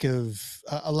a lack of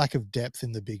depth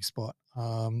in the big spot.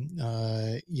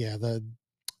 They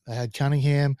had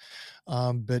Cunningham,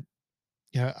 but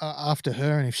after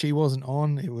her, and if she wasn't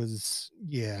on, it was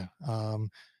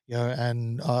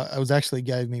and it was actually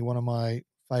gave me one of my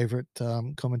favorite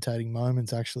commentating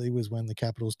moments. Actually, was when the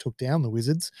Capitals took down the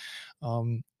Wizards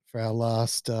for our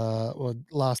last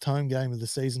home game of the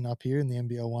season up here in the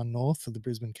NBL 1 North for the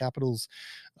Brisbane Capitals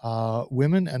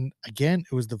women, and again,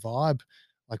 it was the vibe.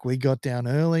 Like we got down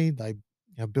early, they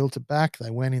built it back,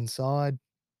 they went inside.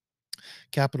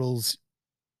 Capitals,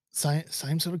 same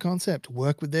sort of concept.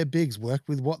 Work with their bigs, work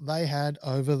with what they had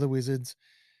over the Wizards.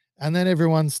 And then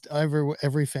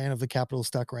every fan of the Capitals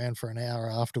stuck around for an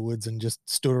hour afterwards and just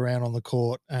stood around on the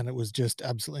court, and it was just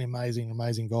absolutely amazing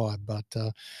vibe. But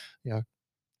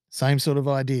same sort of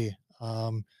idea.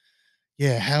 How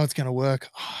it's going to work,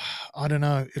 I don't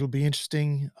know. It'll be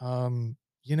interesting.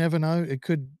 You never know.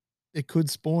 It could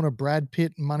spawn a Brad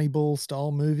Pitt Moneyball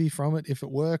style movie from it if it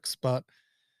works, but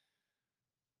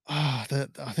I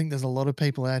think there's a lot of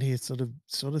people out here sort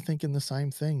of thinking the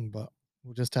same thing, but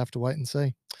we'll just have to wait and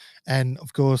see. And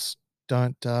of course,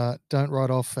 don't write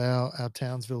off our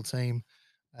Townsville team,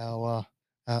 our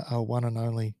one and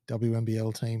only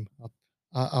WNBL team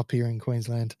up here in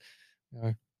Queensland.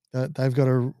 They've got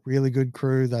a really good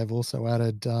crew. They've also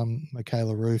added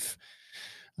Michaela Roof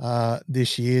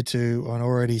this year to an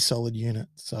already solid unit.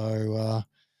 So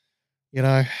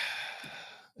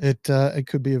it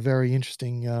could be a very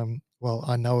interesting.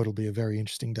 I know it'll be a very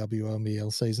interesting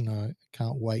WNBL season. I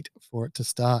can't wait for it to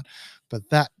start. But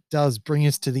that does bring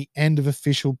us to the end of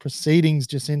official proceedings,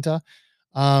 Jacinta.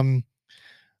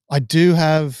 I do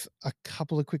have a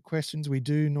couple of quick questions. We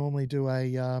do normally do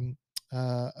a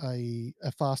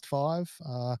fast 5.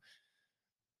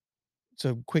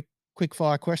 So quick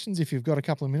fire questions if you've got a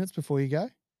couple of minutes before you go.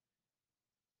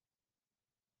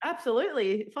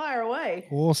 Absolutely. Fire away.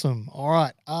 Awesome. All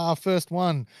right. First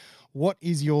one. What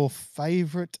is your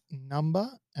favorite number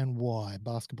and why?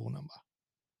 Basketball number.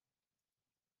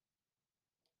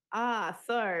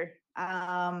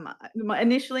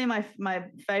 Initially my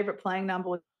favorite playing number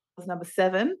was number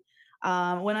 7.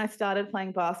 When I started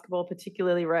playing basketball,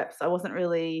 particularly reps, I wasn't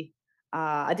really,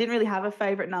 I didn't really have a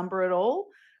favorite number at all.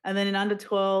 And then in under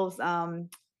 12s,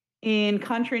 in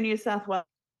country New South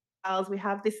Wales, we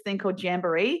have this thing called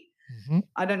Jamboree. Mm-hmm.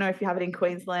 I don't know if you have it in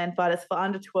Queensland, but it's for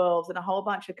under 12s and a whole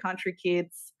bunch of country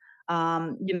kids.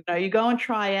 You go and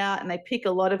try out and they pick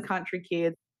a lot of country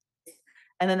kids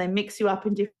and then they mix you up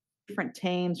in different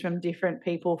teams from different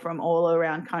people from all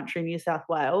around country New South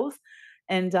Wales.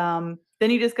 And then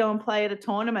you just go and play at a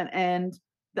tournament. And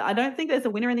I don't think there's a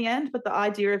winner in the end, but the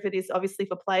idea of it is obviously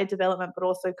for player development, but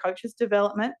also coaches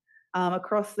development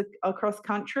across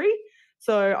country.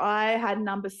 So I had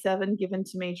number 7 given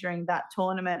to me during that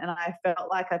tournament, and I felt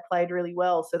like I played really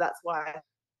well. So that's why I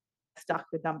stuck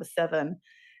with number 7.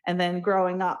 And then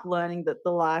growing up, learning that the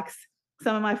likes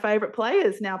some of my favorite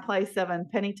players now play 7,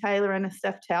 Penny Taylor and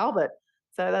Steph Talbot.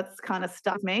 So that's kind of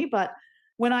stuck with me. But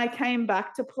when I came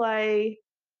back to play,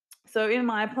 so in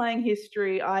my playing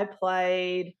history, I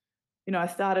played, I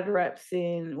started reps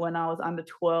in when I was under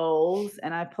 12s,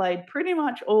 and I played pretty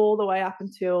much all the way up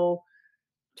until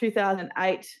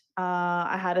 2008.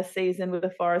 I had a season with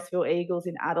the Forestville Eagles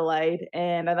in Adelaide,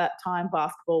 and at that time,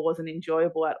 basketball wasn't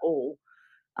enjoyable at all.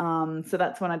 So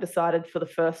that's when I decided for the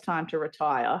first time to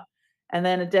retire. And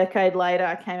then a decade later,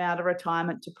 I came out of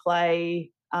retirement to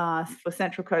play for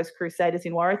Central Coast Crusaders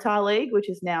in Waratah League, which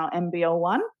is now NBL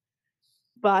 1.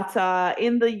 But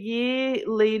in the year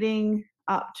leading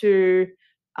up to,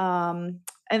 and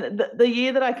the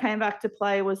year that I came back to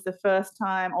play was the first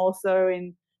time also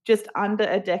in just under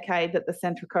a decade that the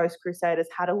Central Coast Crusaders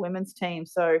had a women's team.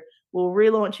 So we're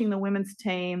relaunching the women's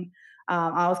team.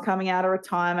 I was coming out of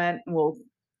retirement,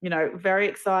 very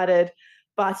excited.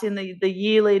 But in the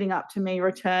year leading up to me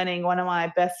returning, one of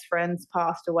my best friends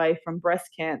passed away from breast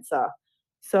cancer.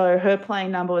 So her playing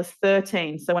number was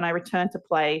 13. So when I returned to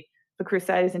play for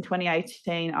Crusaders in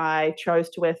 2018, I chose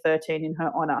to wear 13 in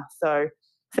her honor. So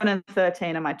 7 and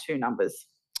 13 are my two numbers.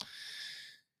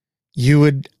 You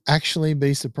would actually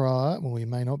be surprised, well, you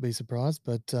may not be surprised,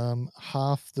 but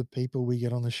half the people we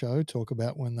get on the show talk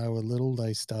about when they were little,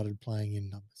 they started playing in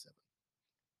number 7.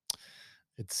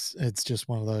 It's just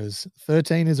one of those.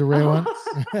 13 is a rare one.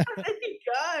 There you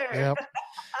go.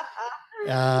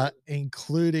 Yep.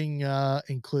 Including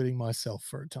myself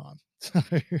for a time. So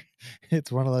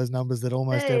it's one of those numbers that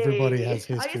almost everybody has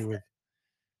history with.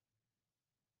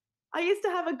 I used to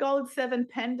have a gold 7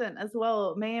 pendant as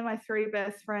well. Me and my 3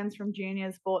 best friends from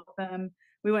juniors bought them.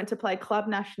 We went to play club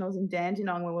nationals in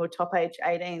Dandenong when we were top age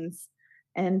 18s.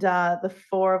 And the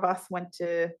 4 of us went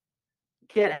to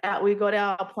get out. We got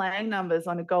our playing numbers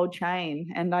on a gold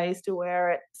chain. And I used to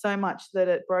wear it so much that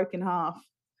it broke in half.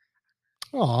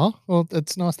 Oh, well,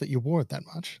 it's nice that you wore it that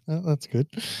much. That's good.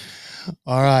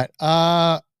 All right.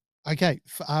 Okay.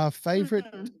 Favorite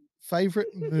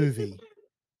movie.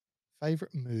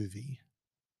 Favorite movie.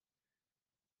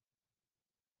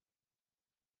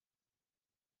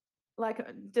 Like,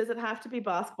 does it have to be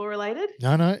basketball related?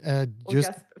 No.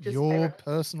 Just your favorite,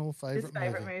 personal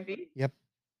favorite movie. Yep.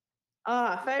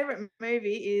 Favorite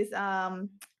movie is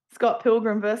Scott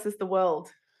Pilgrim versus the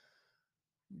World.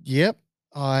 Yep.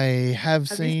 I have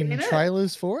seen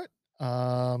trailers for it.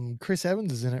 Chris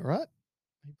Evans is in it, right?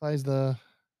 He plays the.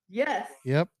 Yes.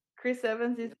 Yep. Chris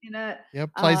Evans is in it.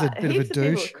 Yep. Plays a bit of a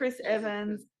douche. Chris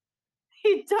Evans.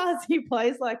 He does. He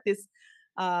plays like this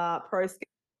pro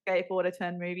skateboarder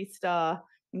turned movie star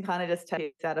and kind of just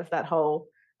takes out of that whole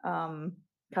kind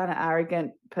of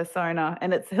arrogant persona.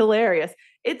 And it's hilarious.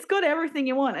 It's got everything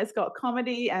you want. It's got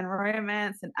comedy and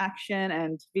romance and action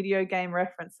and video game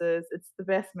references. It's the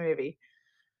best movie.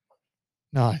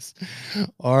 Nice.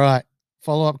 All right.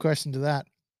 Follow-up question to that.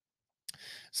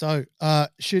 So,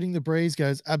 Shooting the Breeze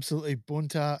goes absolutely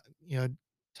bunter,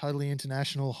 totally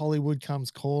international. Hollywood comes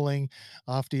calling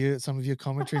after some of your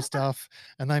commentary stuff,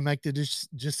 and they make the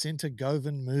Jacinta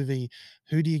Govind movie.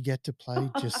 Who do you get to play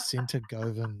Jacinta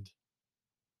Govind?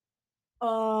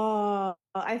 Oh,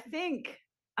 I think,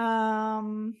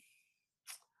 that's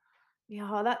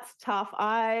tough.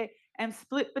 I am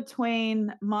split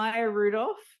between Maya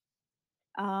Rudolph,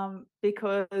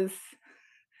 because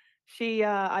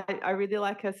I really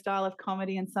like her style of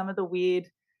comedy and some of the weird,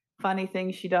 funny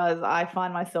things she does. I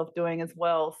find myself doing as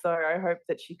well. So I hope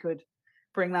that she could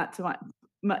bring that to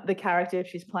the character if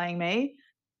she's playing me.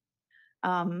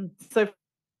 So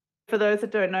for those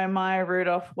that don't know, Maya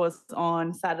Rudolph was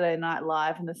on Saturday Night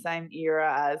Live in the same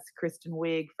era as Kristen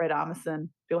Wiig, Fred Armisen,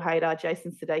 Bill Hader,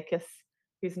 Jason Sudeikis,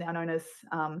 who's now known as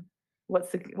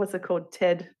what's it called?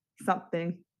 Ted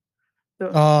something.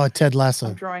 Ted Lasso.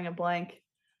 I'm drawing a blank.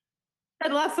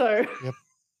 Ted Lasso. Yep.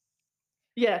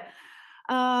 Yeah.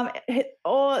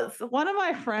 Or one of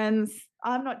my friends,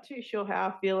 I'm not too sure how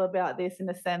I feel about this in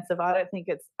the sense of I don't think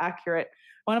it's accurate.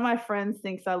 One of my friends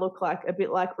thinks I look like a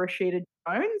bit like Rashida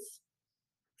Jones.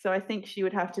 So I think she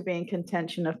would have to be in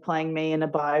contention of playing me in a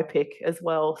biopic as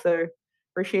well. So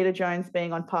Rashida Jones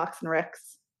being on Parks and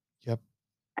Recs. Yep.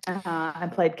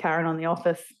 And played Karen on The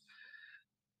Office.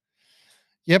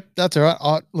 Yep, that's all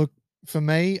right. Look, for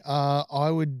me,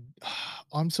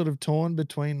 I'm sort of torn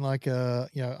between like I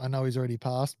know he's already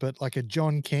passed, but like a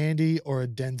John Candy or a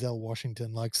Denzel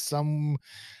Washington, like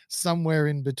somewhere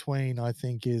in between, I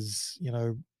think is,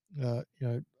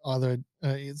 either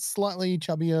slightly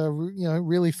chubbier,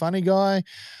 really funny guy,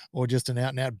 or just an out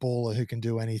and out baller who can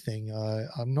do anything.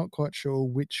 I'm not quite sure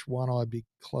which one I'd be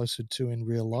closer to in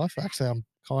real life. Actually, I'm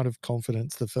kind of confident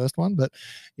it's the first one, but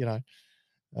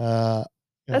Yeah.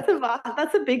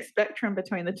 That's a big spectrum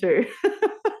between the two. He's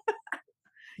got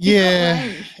Yeah,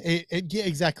 range. yeah,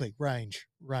 exactly. Range.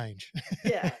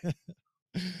 Yeah.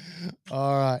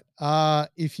 All right.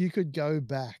 If you could go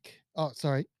back. Oh,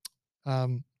 sorry.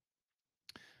 Um,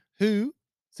 who,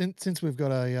 since we've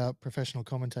got a professional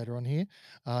commentator on here,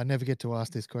 I never get to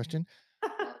ask this question.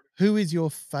 Who is your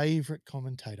favorite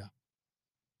commentator?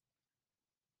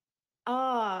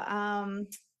 Oh,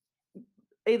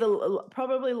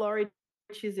 probably Laurie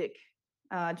Chiswick,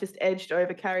 just edged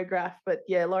over Carrie Graff, but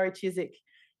yeah, Laurie Chiswick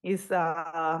is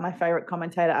my favorite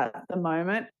commentator at the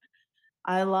moment.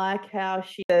 I like how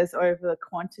she says over the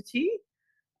quantity,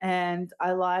 and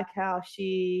I like how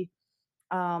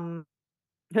her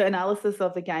analysis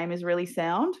of the game is really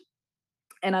sound.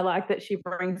 And I like that she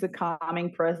brings a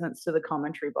calming presence to the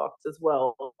commentary box as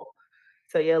well.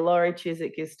 So yeah, Laurie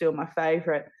Chiswick is still my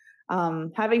favourite.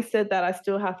 Having said that, I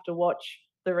still have to watch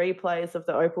the replays of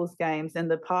the Opals games,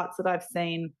 and the parts that I've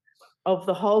seen of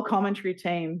the whole commentary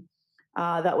team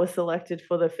that was selected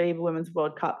for the FIBA Women's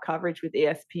World Cup coverage with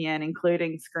ESPN,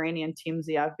 including Screeney and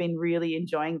Timsy. I've been really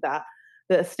enjoying that.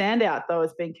 The standout, though,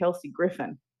 has been Kelsey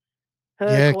Griffin. Her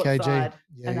Yeah, KG. courtside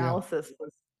Yeah. analysis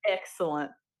was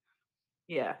excellent.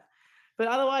 Yeah. But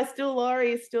otherwise, still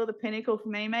Laurie is still the pinnacle for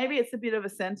me. Maybe it's a bit of a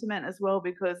sentiment as well,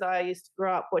 because I used to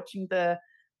grow up watching the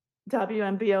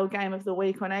WNBL game of the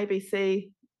week on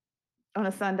ABC on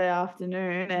a Sunday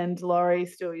afternoon, and Laurie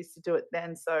still used to do it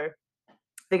then. So I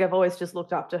think I've always just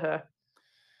looked up to her.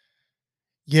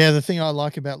 Yeah, the thing I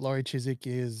like about Laurie Chiswick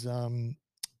is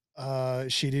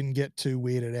she didn't get too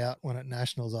weirded out when at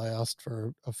Nationals I asked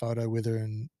for a photo with her,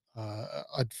 and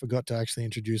I'd forgot to actually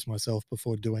introduce myself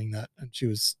before doing that, and she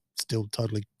was still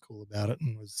totally cool about it,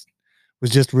 and was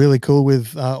just really cool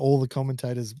with all the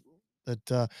commentators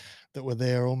that were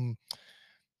there,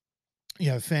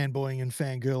 fanboying and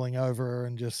fangirling over her,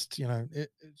 and just she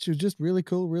was just really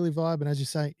cool, really vibe, and as you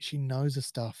say, she knows her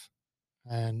stuff,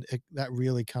 and that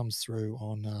really comes through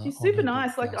She's on super her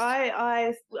nice. Like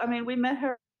broadcast. I mean, we met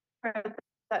her at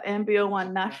that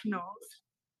NBL1 Nationals.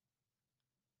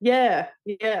 Yeah,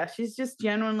 yeah. She's just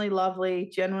genuinely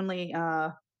lovely, genuinely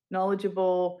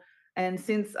knowledgeable. And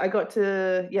since I got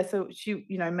to, so she,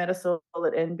 met us all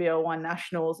at NBL1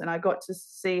 Nationals, and I got to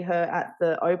see her at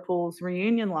the Opals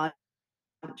reunion lunch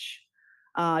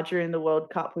during the World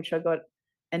Cup, which I got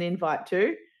an invite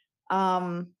to,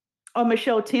 on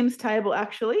Michelle Tim's table,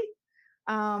 actually.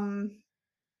 And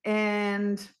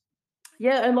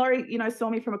yeah, and Laurie, saw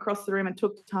me from across the room and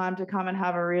took the time to come and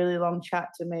have a really long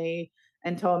chat to me,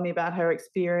 and told me about her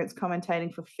experience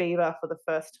commentating for FIBA for the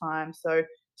first time. So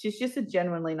she's just a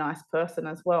genuinely nice person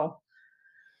as well.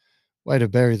 Way to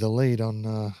bury the lead on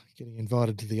getting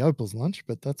invited to the Opals lunch,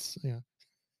 but that's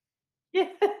Yeah,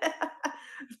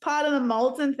 it's part of the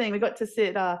Moulton thing. We got to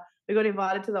sit. We got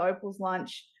invited to the Opals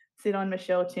lunch, sit on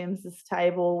Michelle Timms'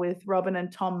 table with Robin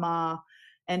and Tom Ma,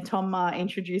 and Tom Ma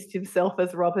introduced himself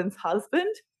as Robin's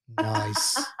husband.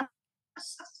 nice.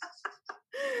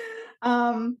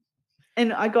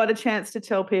 And I got a chance to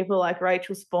tell people like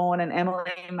Rachel Spawn and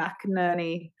Emily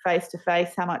McInerney face to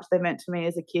face how much they meant to me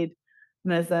as a kid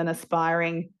and as an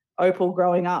aspiring Opal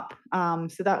growing up.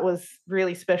 So that was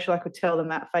really special. I could tell them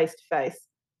that face to face.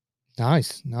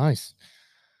 Nice.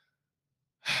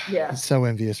 Yeah. So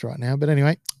envious right now. But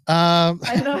anyway.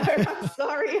 I know. I'm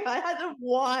sorry. I had a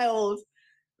wild,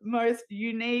 most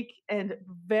unique and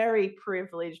very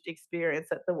privileged experience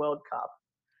at the World Cup.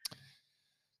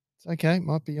 It's okay.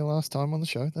 Might be your last time on the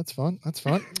show. That's fine.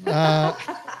 All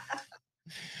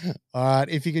right.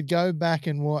 If you could go back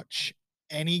and watch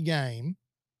any game,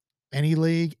 any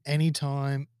league, any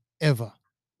time, ever,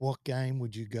 what game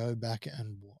would you go back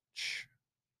and watch?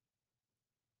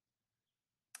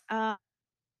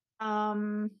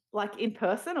 Like in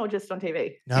person or just on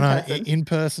TV? No, in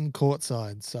person,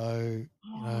 courtside. So,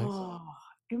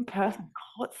 In person,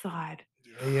 courtside.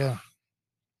 Yeah.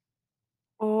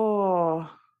 Oh,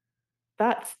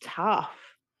 that's tough.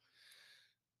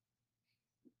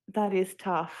 That is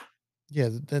tough. Yeah,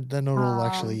 they're not all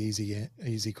actually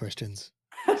easy questions.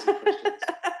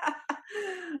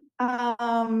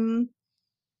 I'm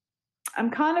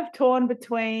kind of torn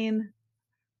between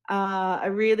a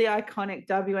really iconic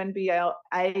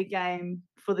WNBA game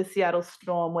for the Seattle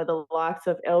Storm, where the likes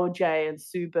of LJ and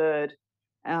Sue Bird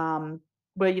were,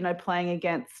 playing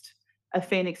against a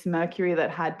Phoenix Mercury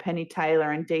that had Penny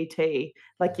Taylor and DT.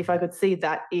 Like, if I could see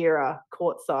that era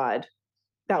courtside,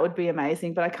 that would be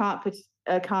amazing. But I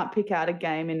can't pick out a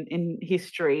game in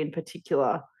history in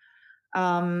particular.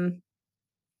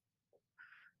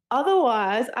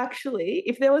 Otherwise, actually,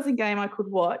 if there was a game I could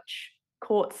watch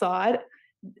courtside,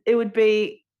 it would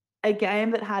be a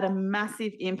game that had a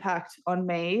massive impact on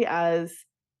me as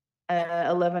a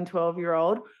 11,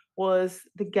 12-year-old was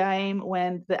the game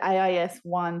when the AIS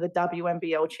won the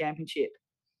WNBL championship.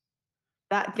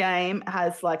 That game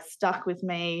has like stuck with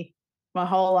me my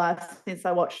whole life since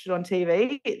I watched it on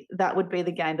TV. That would be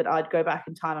the game that I'd go back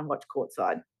in time and watch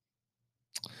courtside.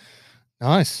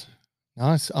 Nice.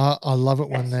 Nice. I love it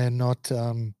when Yes. they're not,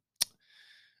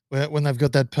 when they've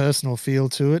got that personal feel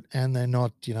to it and they're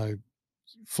not,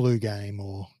 flu game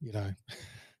or,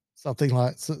 something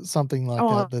like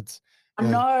Oh, that. That's, I yeah.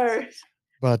 know.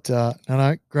 But,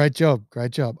 no, great job.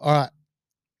 Great job. All right.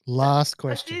 Last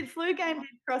question. Flu game did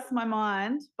cross my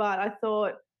mind, but I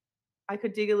thought I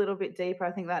could dig a little bit deeper.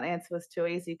 I think that answer was too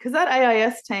easy because that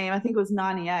AIS team, I think it was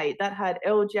 98, that had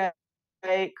LJ,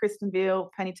 Kristen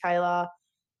Beal, Penny Taylor,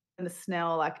 and the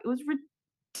Snell. Like, it was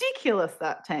ridiculous,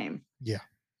 that team. Yeah.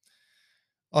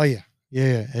 Oh, yeah.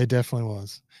 Yeah, it definitely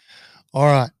was. All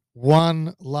right.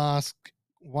 One last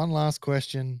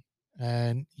question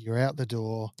and you're out the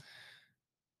door.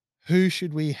 Who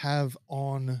should we have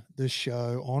on the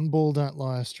show on Ball Don't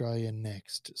Lie Australia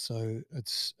next? So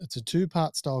it's a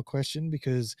two-part style question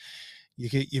because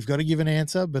you've got to give an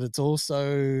answer, but it's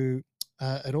also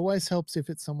it always helps if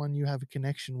it's someone you have a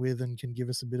connection with and can give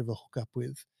us a bit of a hookup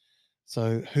with.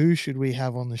 So who should we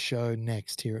have on the show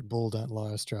next here at Ball Don't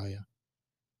Lie Australia?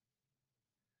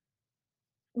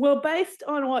 Well, based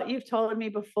on what you've told me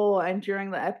before and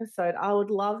during the episode, I would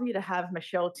love you to have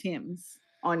Michelle Timms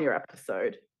on your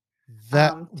episode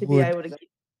That to be would able to.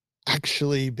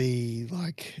 actually be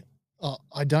like,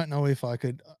 I don't know if I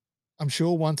could. I'm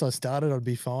sure once I started, I'd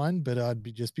be fine, but I'd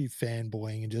be just be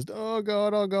fanboying and just, oh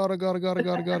God, oh God, I got, I got, I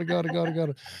got, I got, I got, I got, I got.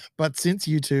 But since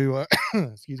you two,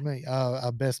 excuse me,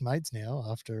 are best mates now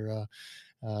after,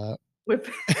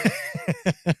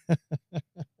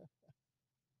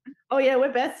 Oh yeah,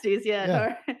 we're besties.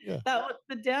 Yeah, yeah, no, yeah,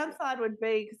 the downside would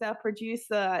be because our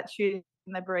producer at Shooting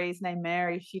the Breeze named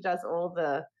Mary, she does all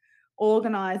the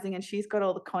organizing and she's got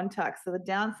all the contacts. So the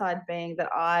downside being that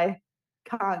I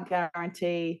can't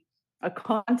guarantee a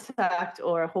contact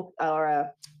or a hook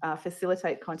or a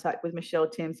facilitate contact with Michelle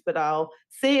Timms, but I'll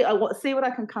see what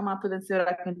I can come up with and see what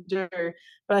I can do.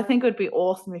 But I think it would be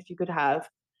awesome if you could have,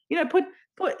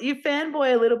 put you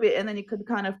fanboy a little bit and then you could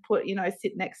kind of put,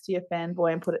 sit next to your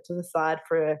fanboy and put it to the side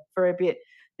for a bit.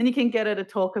 Then you can get her to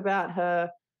talk about her,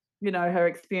 her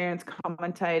experience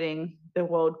commentating the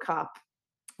World Cup,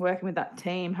 working with that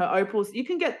team, her Opals. You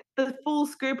can get the full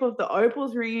scoop of the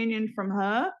Opals reunion from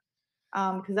her.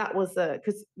 Because that was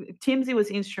because Timsy was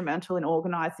instrumental in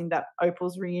organising that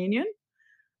Opals reunion.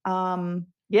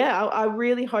 Yeah, I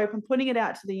really hope I'm putting it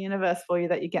out to the universe for you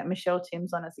that you get Michelle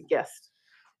Timms on as a guest.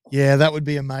 yeah, that would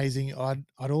be amazing.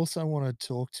 I'd also want to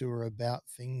talk to her about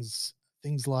things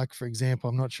like, for example,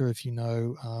 I'm not sure if you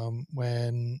know,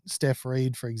 when Steph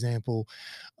Reed, for example,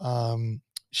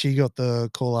 she got the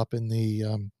call up in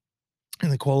the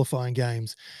qualifying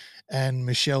games, and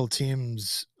Michelle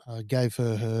Timms gave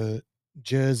her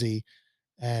jersey,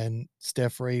 and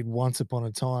Steph Reed, once upon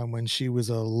a time when she was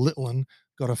a little one,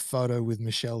 got a photo with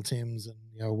Michelle Timms, and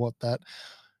what that.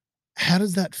 How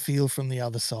does that feel from the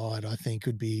other side? I think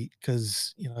would be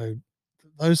because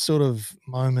those sort of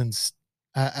moments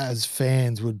as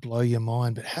fans would blow your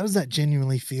mind, but how does that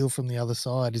genuinely feel from the other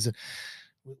side?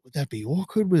 Would that be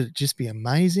awkward? Would it just be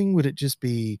amazing? Would it just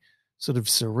be sort of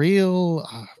surreal?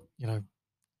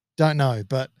 Don't know,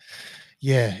 but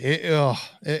yeah,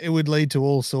 it would lead to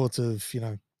all sorts of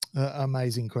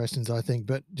amazing questions, I think.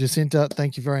 But Jacinta,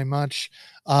 thank you very much.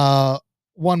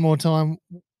 One more time,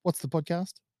 what's the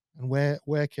podcast, and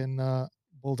where can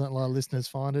Ball Don't Lie listeners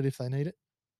find it if they need it?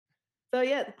 So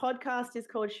yeah, the podcast is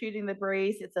called Shooting the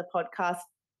Breeze. It's a podcast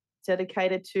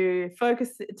dedicated to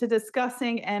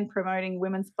discussing and promoting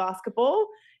women's basketball.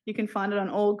 You can find it on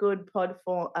all good podcast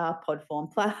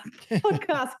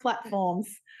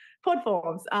platforms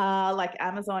like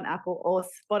Amazon, Apple, or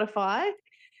Spotify.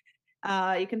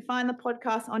 You can find the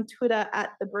podcast on Twitter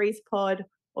at The Breeze Pod,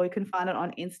 or you can find it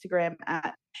on Instagram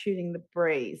at Shooting the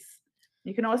Breeze.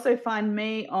 You can also find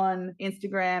me on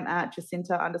Instagram at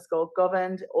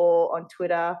Jacinta_Govind or on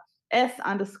Twitter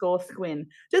S_Squin,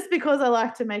 just because I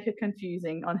like to make it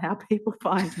confusing on how people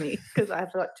find me because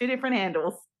I've got two different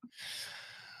handles.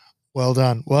 Well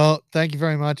done. Well, thank you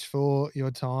very much for your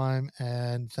time,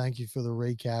 and thank you for the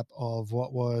recap of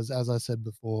what was, as I said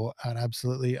before, an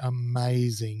absolutely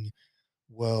amazing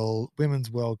Women's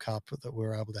World Cup that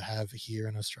we're able to have here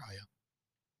in Australia.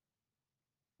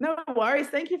 No worries.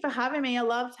 Thank you for having me. I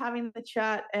loved having the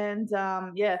chat, and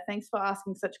yeah, thanks for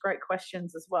asking such great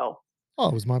questions as well. Oh,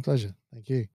 it was my pleasure. Thank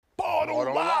you. Ball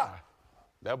don't lie.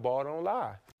 That ball don't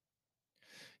lie.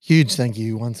 Huge thank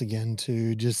you once again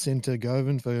to Jacinta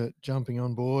Govan for jumping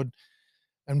on board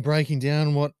and breaking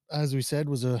down what, as we said,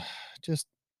 was an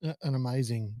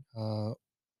amazing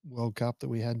World Cup that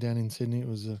we had down in Sydney. It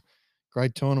was a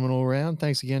great tournament all around.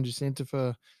 Thanks again, Jacinta,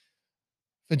 for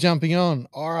jumping on.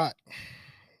 All right,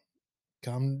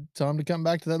 time to come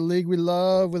back to that league we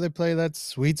love, where they play that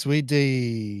sweet, sweet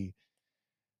D.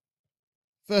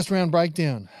 First round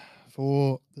breakdown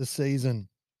for the season.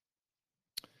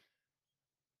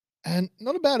 And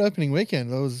not a bad opening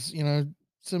weekend. There was,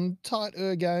 some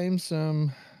tighter games,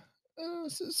 some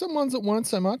ones that weren't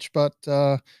so much, but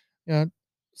you know,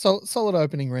 solid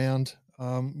opening round.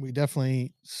 We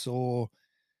definitely saw,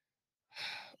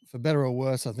 for better or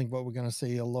worse, I think what we're going to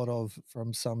see a lot of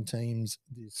from some teams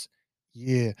this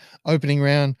year. Opening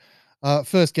round,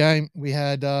 first game, we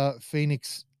had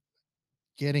Phoenix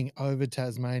getting over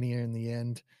Tasmania in the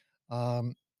end.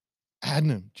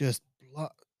 Adnan just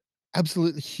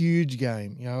absolutely huge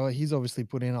game. He's obviously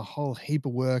put in a whole heap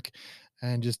of work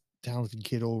and just talented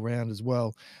kid all round as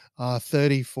well.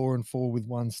 34-4 with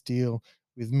 1 steal,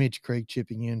 with Mitch Creek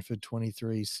chipping in for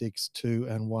 23, 6, 2,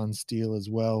 and 1 steal as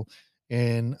well.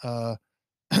 And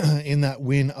in that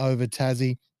win over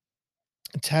Tassie.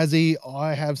 Tassie,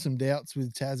 I have some doubts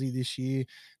with Tassie this year.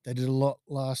 They did a lot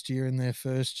last year in their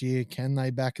first year. Can they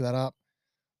back that up?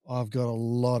 I've got a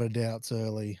lot of doubts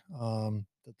early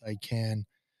that they can.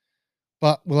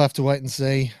 But we'll have to wait and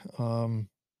see.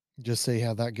 Just see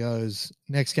how that goes.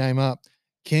 Next game up,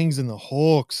 Kings and the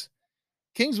Hawks.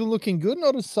 Kings were looking good,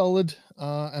 not as solid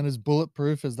and as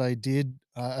bulletproof as they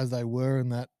were in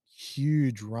that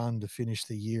huge run to finish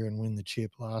the year and win the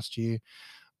chip last year,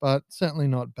 but certainly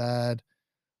not bad.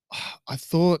 I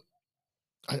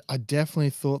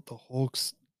definitely thought the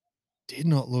Hawks did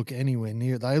not look anywhere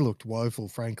near. They looked woeful,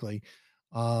 frankly.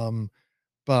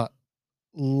 But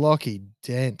Lockie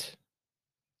Dent,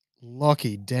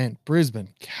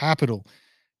 Brisbane Capital,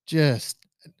 just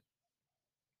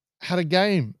had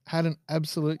an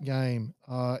absolute game.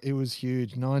 It was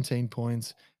huge, 19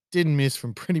 points, didn't miss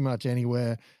from pretty much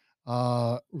anywhere.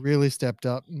 Really stepped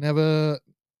up. Never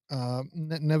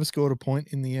scored a point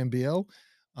in the NBL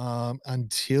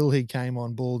until he came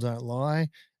on Ball Don't Lie.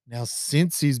 Now,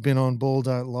 since he's been on Ball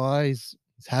Don't Lie, he's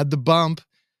had the bump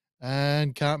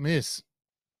and can't miss.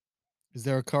 Is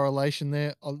there a correlation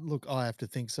there? Oh, look, I have to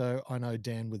think so. I know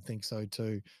Dan would think so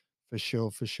too, for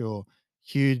sure, for sure.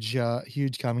 Huge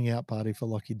coming out party for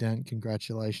Lockie Dent.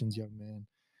 Congratulations, young man.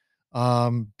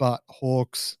 But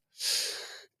Hawks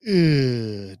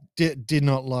did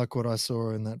not like what I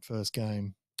saw in that first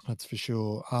game. That's for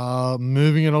sure.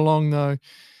 Moving it along though,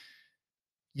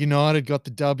 United got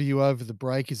the W over the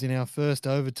Breakers in our first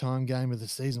overtime game of the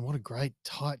season. What a great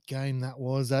tight game that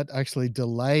was. That actually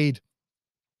delayed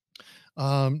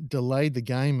the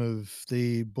game of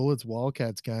the Bullets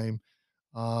Wildcats game.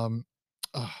 Um,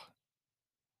 ah,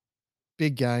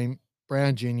 Big game.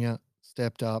 Brown Jr.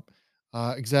 stepped up.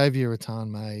 Xavier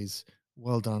Ratan Mays,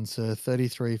 well done, sir.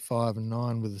 33, 5, and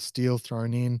 9 with a steal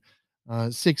thrown in.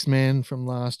 6 men from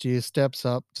last year steps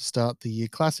up to start the year.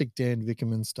 Classic Dan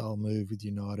Vickerman style move with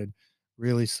United.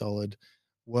 Really solid.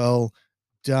 Well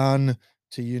done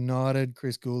to United.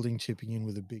 Chris Goulding chipping in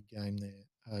with a big game there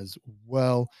as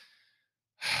well.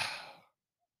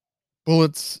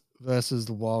 Bullets versus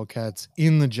the Wildcats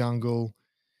in the jungle.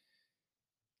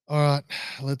 All right,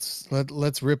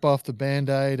 let's rip off the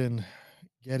Band-Aid and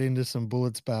get into some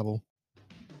Bullets babble.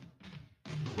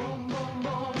 Boom, boom,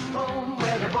 boom, boom,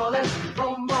 where the bullets,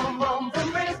 boom, boom, boom,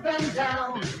 from Brisbane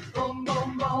down. Boom,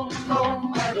 boom, boom,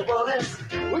 boom, where the bullets,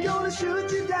 we're gonna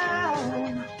shoot you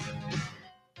down.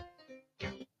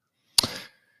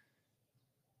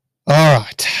 All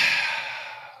right.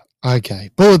 Okay,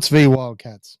 Bullets v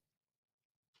Wildcats.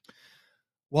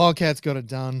 Wildcats got it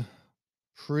done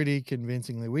pretty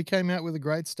convincingly. We came out with a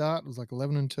great start. It was like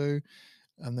 11-2,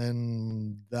 and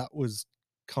then that was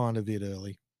kind of it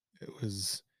early. It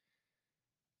was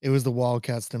the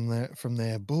Wildcats from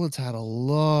there. Bullets had a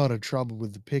lot of trouble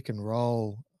with the pick and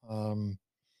roll. The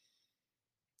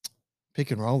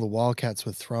Wildcats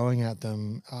were throwing at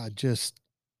them. Just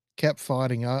kept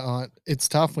fighting. It's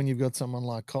tough when you've got someone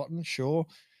like Cotton, sure,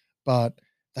 but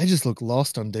they just look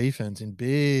lost on defense in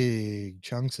big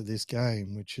chunks of this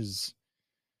game, which is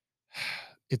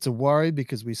it's a worry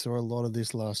because we saw a lot of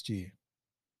this last year.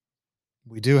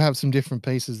 We do have some different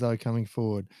pieces though coming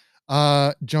forward.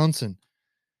 Johnson,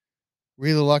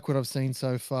 really like what I've seen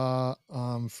so far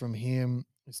from him.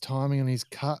 His timing on his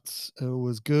cuts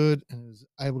was good, and he was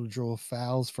able to draw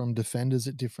fouls from defenders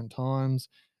at different times,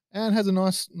 and has a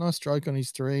nice stroke on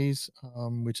his threes,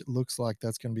 which it looks like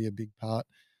that's going to be a big part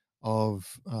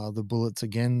of the Bullets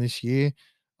again this year.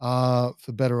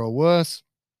 for better or worse.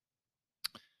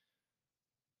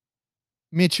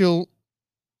 Mitchell,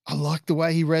 I like the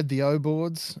way he read the O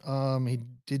boards. He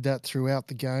did that throughout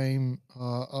the game.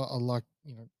 I like,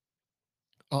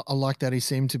 I like that he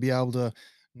seemed to be able to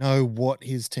know what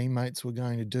his teammates were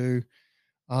going to do.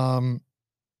 Um,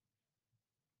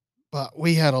 but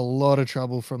we had a lot of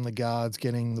trouble from the guards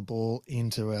getting the ball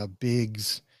into our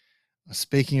bigs.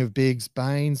 Speaking of bigs,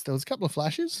 Baines, there was a couple of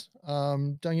flashes.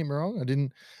 Don't get me wrong, I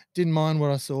didn't mind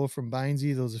what I saw from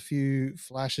Bainesy. There was a few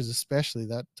flashes, especially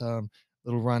that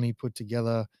little run he put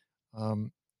together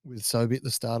um, with Sobey at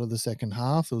the start of the second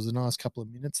half. There was a nice couple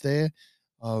of minutes there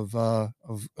of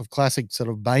classic sort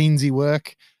of Bainesy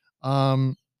work.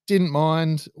 Didn't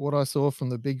mind what I saw from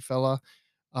the big fella.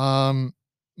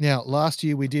 Now last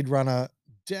year we did run a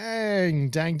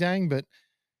dang, but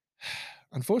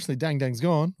unfortunately, Dang Dang's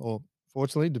gone, or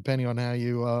fortunately, depending on how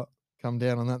you come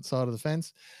down on that side of the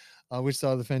fence, which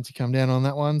side of the fence you come down on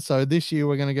that one. So this year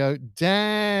we're going to go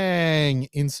Dang,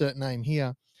 insert name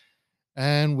here.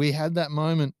 And we had that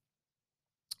moment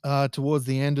towards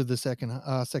the end of the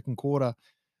second quarter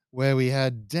where we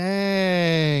had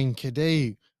Dang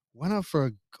Kadee went up for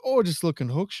a gorgeous looking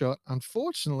hook shot.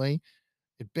 Unfortunately,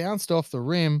 it bounced off the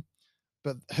rim,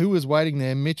 but who was waiting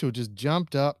there? Mitchell just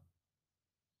jumped up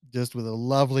just with a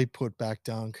lovely putback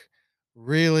dunk.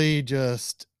 Really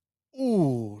just,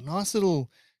 ooh, nice little,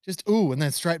 just, ooh, and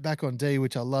then straight back on D,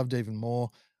 which I loved even more.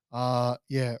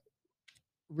 Yeah,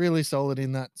 really solid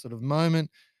in that sort of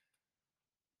moment.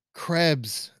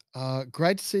 Krebs,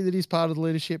 great to see that he's part of the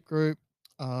leadership group.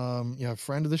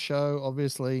 Friend of the show,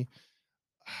 obviously.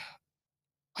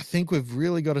 I think we've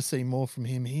really got to see more from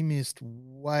him. He missed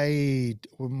way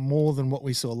more than what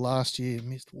we saw last year.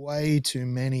 Missed way too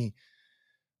many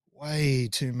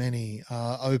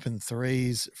open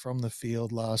threes from the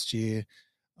field last year.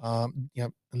 And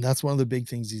that's one of the big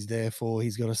things he's there for.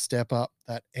 He's got to step up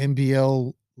that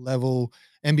NBL level,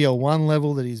 NBL one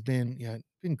level that he's been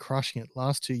crushing it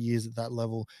last 2 years at that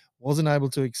level. Wasn't able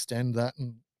to extend that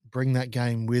and bring that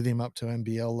game with him up to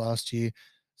NBL last year.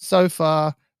 So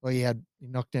far, well, he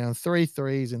knocked down 3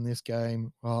 threes in this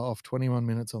game off 21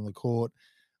 minutes on the court.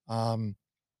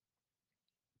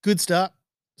 Good start,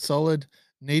 solid.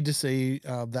 Need to see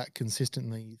that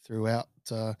consistently throughout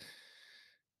the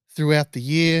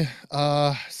year.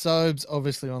 Sobes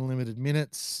obviously on limited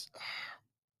minutes.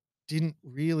 Didn't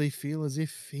really feel as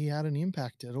if he had an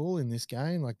impact at all in this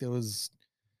game. Like there was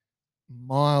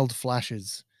mild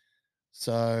flashes.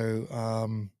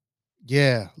 So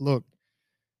yeah, look,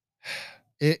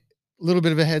 it little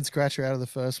bit of a head scratcher out of the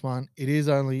first one. It is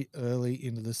only early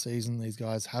into the season. These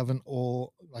guys haven't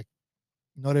all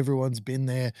not everyone's been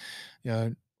there,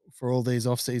 for all these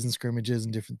off-season scrimmages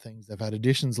and different things. They've had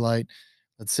additions late.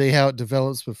 Let's see how it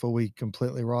develops before we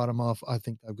completely write them off. I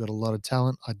think they've got a lot of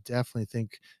talent. I definitely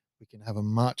think we can have a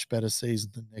much better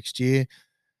season than next year.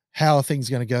 How are things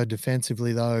going to go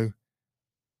defensively, though?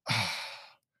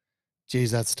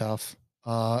 Geez, that's tough.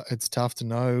 It's tough to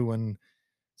know when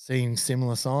seeing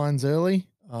similar signs early.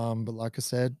 But like I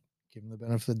said, give them the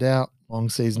benefit of the doubt. Long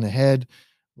season ahead.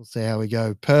 We'll see how we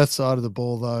go. Perth side of the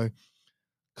ball, though.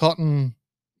 Cotton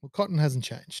hasn't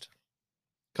changed.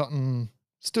 Cotton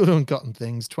still doing Cotton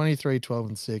things. 23, 12,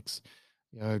 and 6.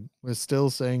 We're still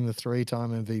seeing the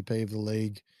 3-time MVP of the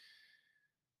league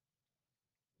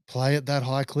play at that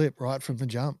high clip right from the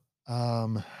jump.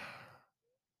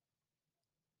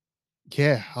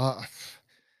 Yeah.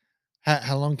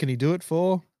 How long can he do it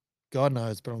for? God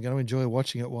knows, but I'm going to enjoy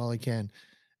watching it while he can.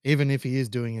 Even if he is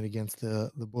doing it against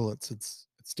the Bullets, it's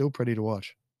still pretty to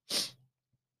watch.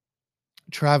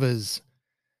 Travers,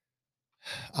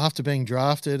 after being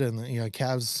drafted and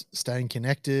Cavs staying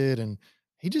connected, and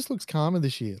he just looks calmer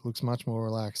this year. Looks much more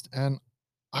relaxed, and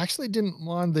I actually didn't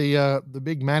mind the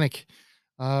big Manic.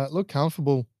 Looked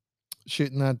comfortable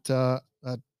shooting that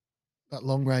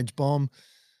long range bomb.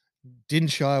 Didn't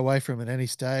shy away from it at any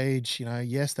stage.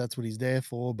 Yes, that's what he's there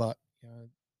for, but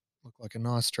looked like a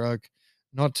nice stroke.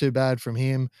 Not too bad from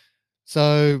him.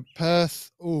 So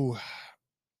Perth, the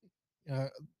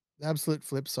absolute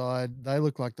flip side. They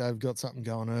look like they've got something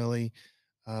going early.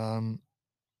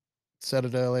 Said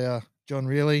it earlier. John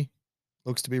Really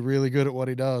looks to be really good at what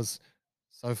he does.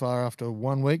 So far, after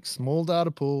 1 week, small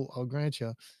data pool, I'll grant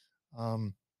you.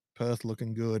 Perth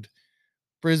looking good.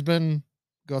 Brisbane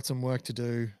got some work to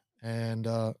do, and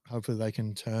hopefully they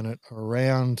can turn it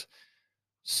around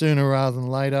sooner rather than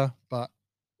later. But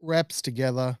reps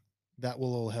together, that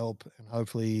will all help, and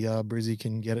hopefully Brizzy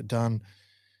can get it done.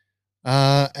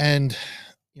 And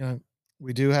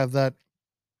we do have that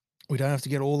We don't have to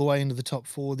get all the way into the top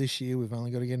 4 this year. We've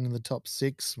only got to get into the top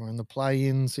 6. We're in the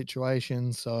play-in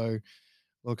situation, so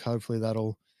look, hopefully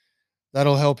that'll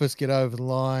help us get over the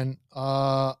line.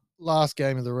 Last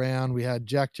game of the round, we had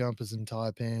Jack Jumpers and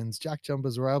Taipans. Jack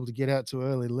Jumpers were able to get out to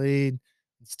early lead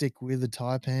and stick with the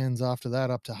Taipans after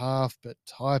that up to half, but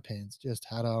Taipans just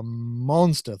had a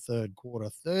monster third quarter,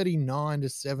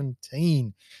 39-17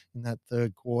 in that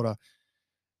third quarter.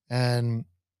 And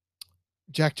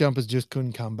Jack Jumpers just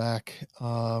couldn't come back.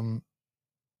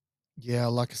 Yeah,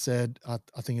 like I said, I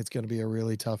think it's going to be a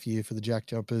really tough year for the Jack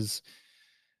Jumpers.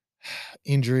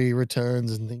 Injury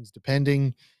returns and things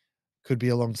depending. Could be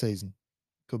a long season.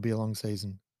 Could be a long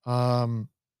season. Taipans,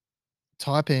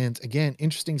 again,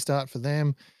 interesting start for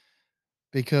them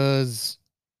because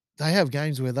they have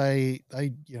games where they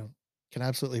can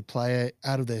absolutely play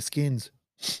out of their skins.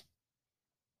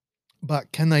 But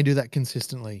can they do that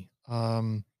consistently?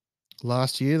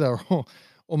 Last year they were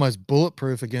almost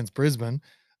bulletproof against Brisbane.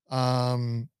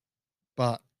 But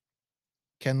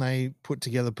can they put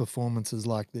together performances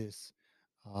like this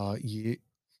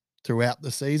throughout the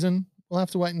season? We'll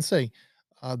have to wait and see.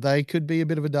 They could be a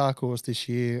bit of a dark horse this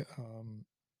year.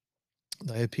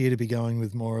 They appear to be going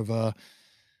with more of a,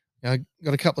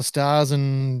 got a couple of stars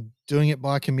and doing it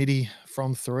by committee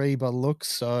from 3 by the looks.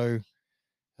 So,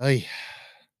 hey,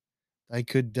 they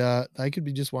could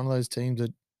be just one of those teams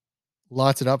that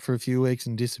lights it up for a few weeks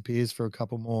and disappears for a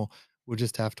couple more. We'll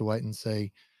just have to wait and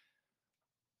see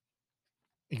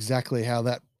exactly how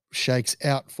that shakes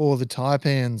out for the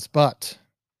Taipans. But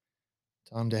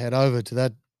time to head over to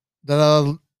that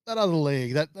other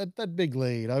league, that big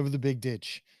lead over the big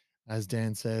ditch, as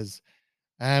Dan says.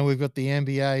 And we've got the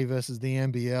NBA versus the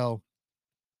NBL.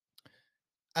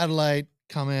 Adelaide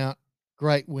come out,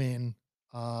 great win.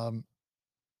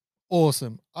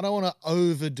 Awesome. I don't want to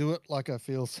overdo it like I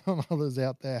feel some others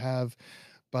out there have,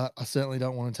 but I certainly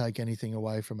don't want to take anything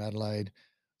away from Adelaide.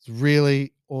 It's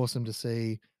really awesome to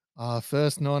see.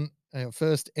 First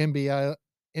NBL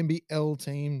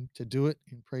team to do it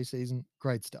in preseason.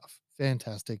 Great stuff.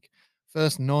 Fantastic.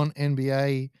 First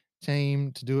non-NBA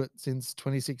team to do it since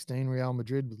 2016 Real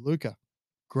Madrid with Luka.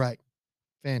 Great.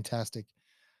 Fantastic.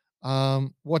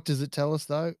 What does it tell us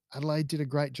though? Adelaide did a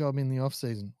great job in the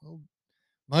offseason. Well,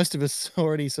 most of us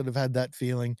already sort of had that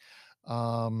feeling.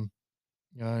 So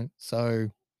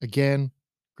again,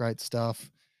 great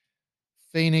stuff.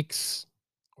 Phoenix,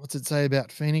 what's it say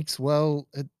about Phoenix? Well,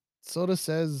 it sort of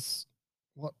says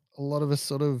what a lot of us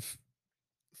sort of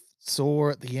saw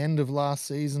at the end of last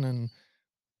season and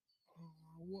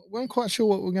weren't quite sure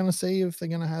what we're going to see, if they're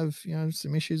going to have,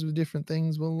 some issues with different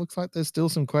things. Well, it looks like there's still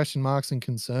some question marks and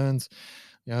concerns,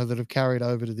 that have carried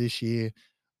over to this year.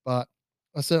 But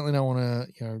I certainly don't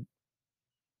want to,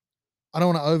 I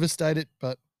don't want to overstate it,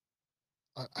 but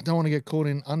I don't want to get caught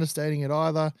in understating it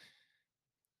either.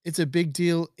 It's a big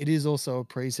deal. It is also a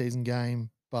preseason game,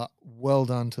 but well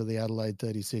done to the Adelaide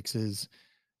 36ers.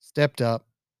 Stepped up,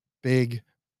 big.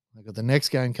 They've got the next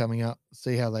game coming up.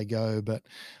 See how they go. But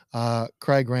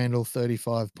Craig Randall,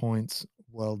 35 points.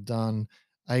 Well done.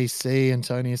 AC,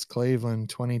 Antonius Cleveland,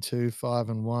 22, 5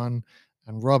 and 1.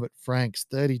 And Robert Franks,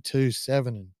 32,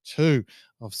 7 and 2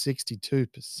 of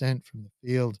 62% from the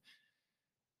field.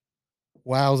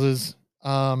 Wowzers.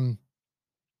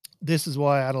 This is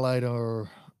why Adelaide are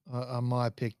my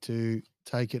pick to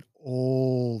take it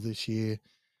all this year.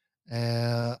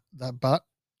 But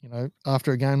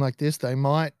after a game like this,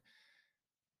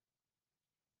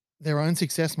 their own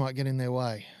success might get in their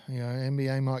way.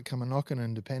 NBA might come a knocking,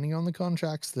 and depending on the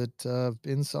contracts that have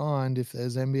been signed, if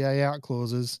there's NBA out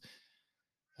clauses,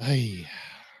 hey,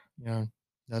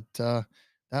 that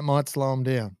might slow them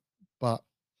down. But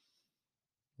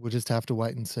we'll just have to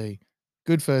wait and see.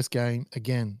 Good first game.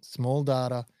 Again, small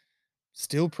data,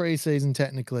 still preseason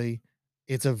technically.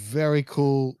 It's a very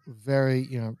cool, very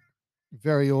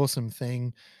awesome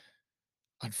thing.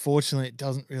 Unfortunately, it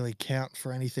doesn't really count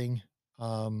for anything,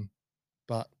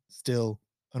 but still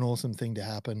an awesome thing to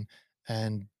happen.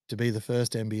 And to be the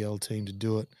first NBL team to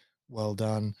do it, well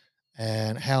done.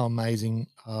 And how amazing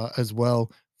as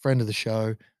well, friend of the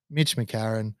show, Mitch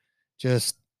McCarron,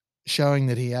 just showing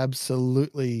that he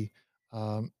absolutely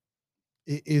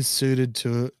is suited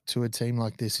to a team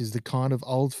like this. Is the kind of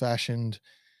old-fashioned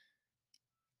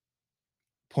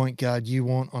point guard you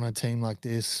want on a team like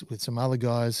this, with some other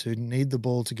guys who need the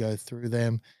ball to go through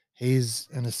them. He's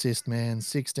an assist man,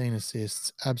 16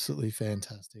 assists, absolutely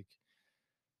fantastic.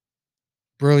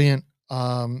 Brilliant.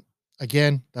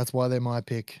 Again, that's why they're my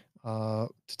pick to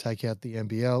take out the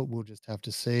NBL. We'll just have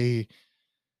to see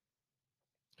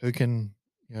who can,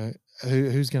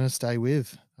 who's going to stay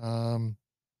with.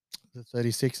 the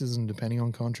 36ers, and depending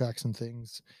on contracts and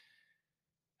things,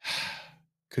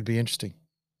 could be interesting.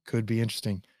 Could be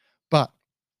interesting. But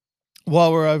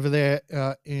while we're over there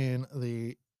in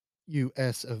the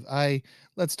US of A,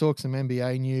 let's talk some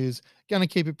NBA news. Going to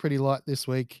keep it pretty light this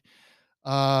week.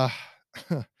 Uh,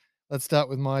 let's start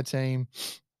with my team.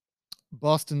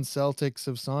 Boston Celtics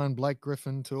have signed Blake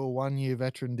Griffin to a 1-year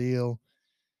veteran deal.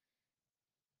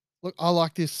 Look, I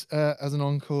like this as an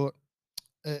on-court.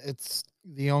 It's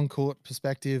the on-court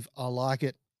perspective. I like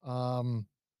it.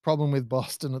 Problem with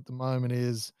Boston at the moment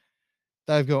is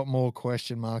they've got more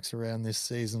question marks around this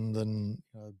season than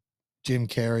Jim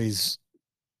Carrey's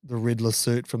the Riddler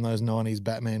suit from those 90s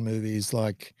Batman movies.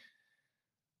 Like,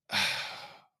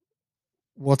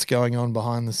 what's going on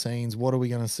behind the scenes? What are we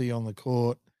going to see on the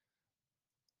court?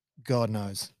 God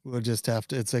knows. We'll just have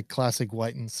to. It's a classic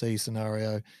wait and see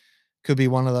scenario. Could be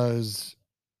one of those,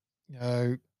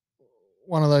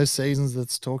 one of those seasons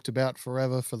that's talked about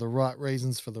forever for the right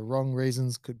reasons, for the wrong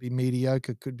reasons. Could be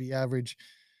mediocre, could be average,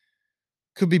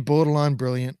 could be borderline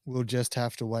brilliant. We'll just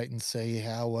have to wait and see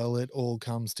how well it all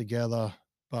comes together.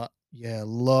 But yeah, a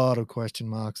lot of question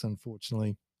marks,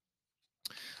 unfortunately.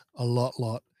 A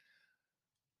lot.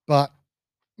 But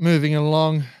moving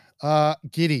along,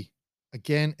 Giddy.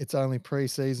 Again, it's only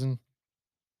preseason,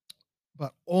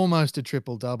 but almost a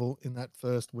triple-double in that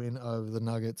first win over the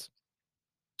Nuggets.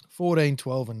 14,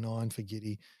 12, and 9 for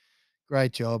Giddy.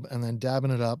 Great job. And then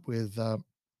dabbing it up with,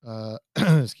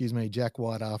 excuse me, Jack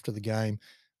White after the game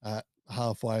at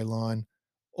halfway line.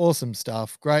 Awesome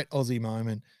stuff. Great Aussie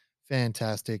moment.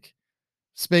 Fantastic.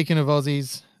 Speaking of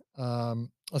Aussies,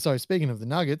 speaking of the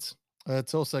Nuggets,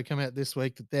 it's also come out this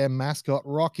week that their mascot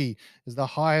Rocky is the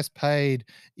highest paid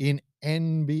in the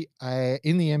NBA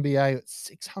at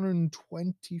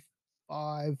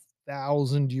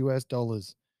 $625,000 US.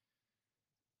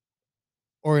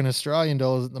 Or in Australian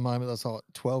dollars at the moment, that's like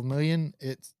 12 million.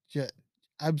 It's just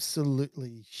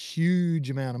absolutely huge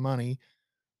amount of money.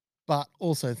 But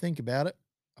also think about it.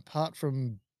 Apart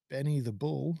from Benny the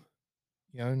Bull,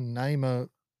 name a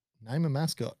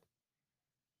mascot.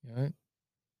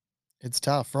 It's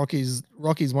tough. Rocky's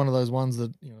one of those ones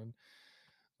that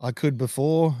I could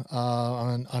before.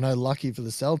 I know lucky for the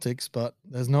Celtics, but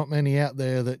there's not many out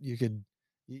there that you could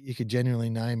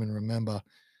genuinely name and remember.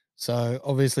 So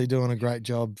obviously doing a great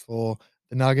job for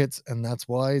the Nuggets, and that's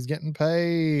why he's getting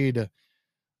paid.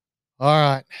 All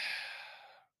right.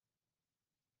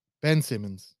 Ben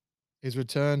Simmons is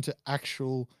returned to an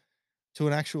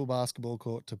actual basketball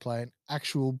court to play an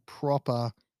actual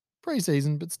proper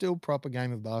preseason, but still proper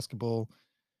game of basketball.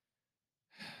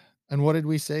 And what did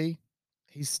we see?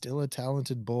 He's still a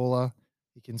talented baller.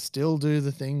 He can still do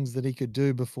the things that he could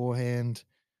do beforehand.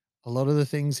 A lot of the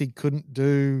things he couldn't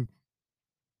do,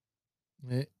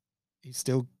 he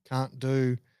still can't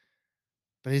do.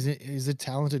 But he's a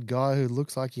talented guy who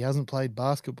looks like he hasn't played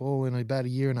basketball in about a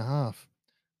year and a half,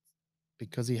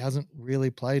 because he hasn't really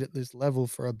played at this level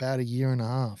for about a year and a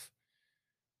half.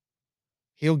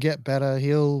 He'll get better.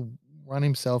 He'll run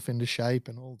himself into shape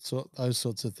and those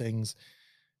sorts of things.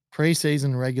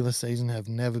 Preseason, regular season have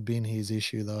never been his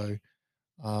issue, though.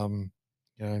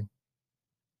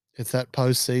 It's that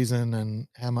postseason and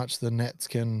how much the Nets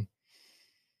can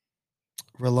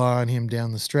rely on him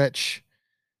down the stretch.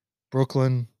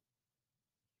 Brooklyn,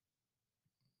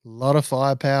 a lot of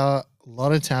firepower, a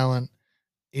lot of talent.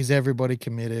 Is everybody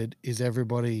committed? Is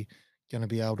everybody going to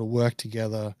be able to work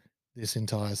together this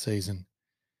entire season?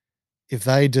 If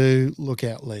they do, look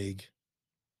out, league.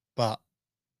 But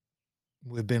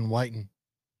we've been waiting.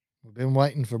 We've been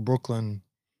waiting for Brooklyn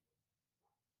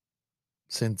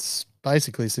since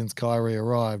Kyrie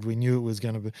arrived. We knew it was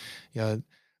going to be,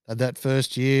 that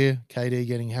first year, KD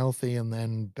getting healthy, and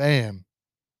then bam,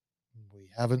 we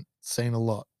haven't seen a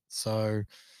lot. So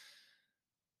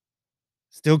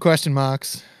still question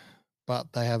marks,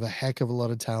 but they have a heck of a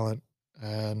lot of talent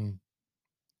and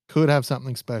could have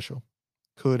something special.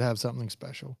 But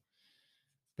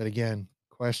again,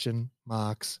 question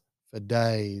marks for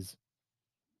days.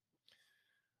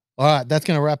 All right, that's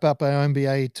going to wrap up our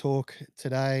NBA talk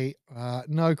today.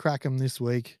 No Crackham this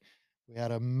week. We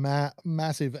had a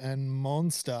massive and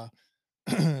monster,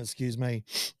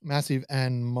 massive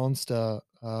and monster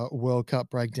World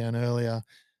Cup breakdown earlier.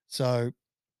 So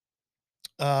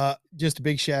just a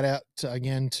big shout out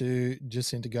again to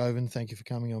Jacinta Govan. Thank you for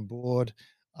coming on board.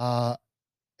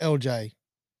 LJ,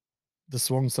 the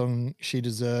swan song she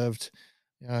deserved,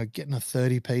 getting a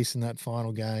 30-piece in that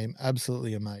final game.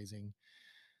 Absolutely amazing.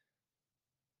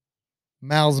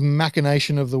 Mal's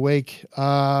machination of the week.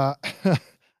 I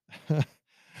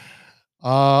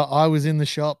was in the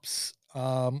shops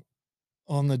on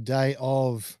the day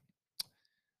of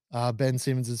Ben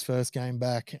Simmons' first game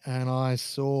back, and I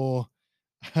saw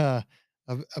a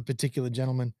particular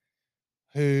gentleman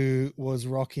who was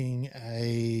rocking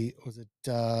Ben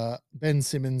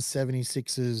Simmons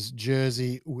 76ers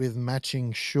jersey with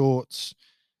matching shorts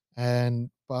and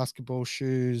basketball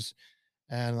shoes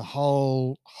and the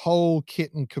whole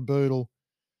kit and caboodle.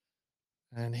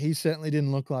 And he certainly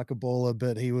didn't look like a baller,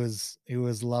 but he was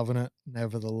loving it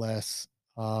nevertheless.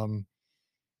 So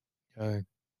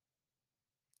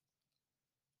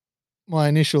my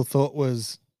initial thought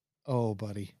was, "Oh,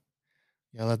 buddy,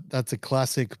 yeah, that's a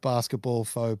classic basketball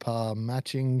faux pas.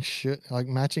 Matching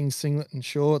singlet and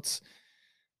shorts.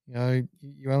 You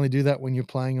only do that when you're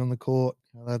playing on the court.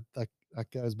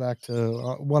 That goes back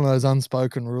to one of those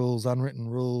unspoken rules, unwritten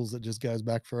rules that just goes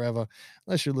back forever,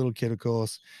 unless you're a little kid, of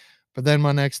course." But then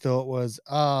my next thought was,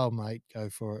 "Oh, mate, go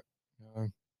for it.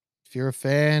 If you're a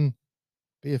fan,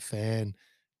 be a fan.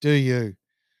 Do you?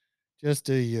 Just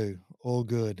do you. All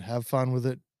good. Have fun with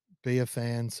it. Be a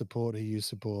fan. Support who you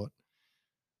support."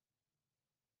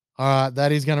 All right,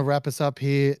 that is going to wrap us up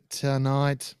here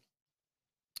tonight.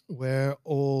 We're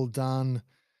all done.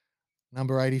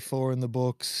 Number 84 in the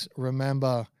books.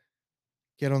 Remember,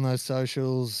 get on those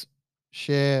socials,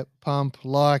 share, pump,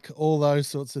 like, all those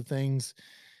sorts of things.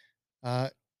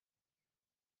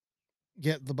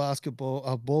 Get the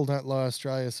basketball, Ball Don't Lie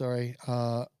Australia, sorry.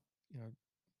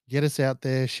 Get us out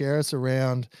there, share us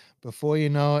around. Before you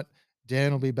know it,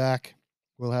 Dan will be back.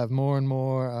 We'll have more and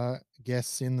more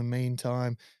guests in the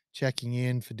meantime, checking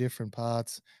in for different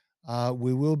parts.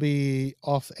 We will be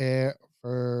off air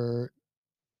for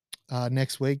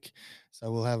next week.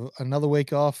 So we'll have another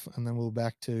week off, and then we'll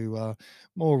back to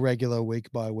more regular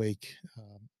week by week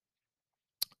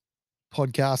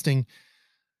podcasting.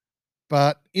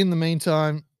 But in the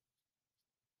meantime,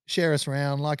 share us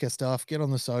around, like our stuff, get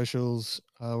on the socials.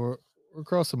 We're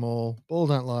across them all. Ball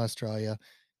Don't Lie Australia.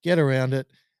 Get around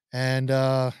it. And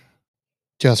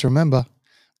just remember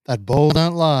that ball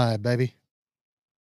don't lie, baby.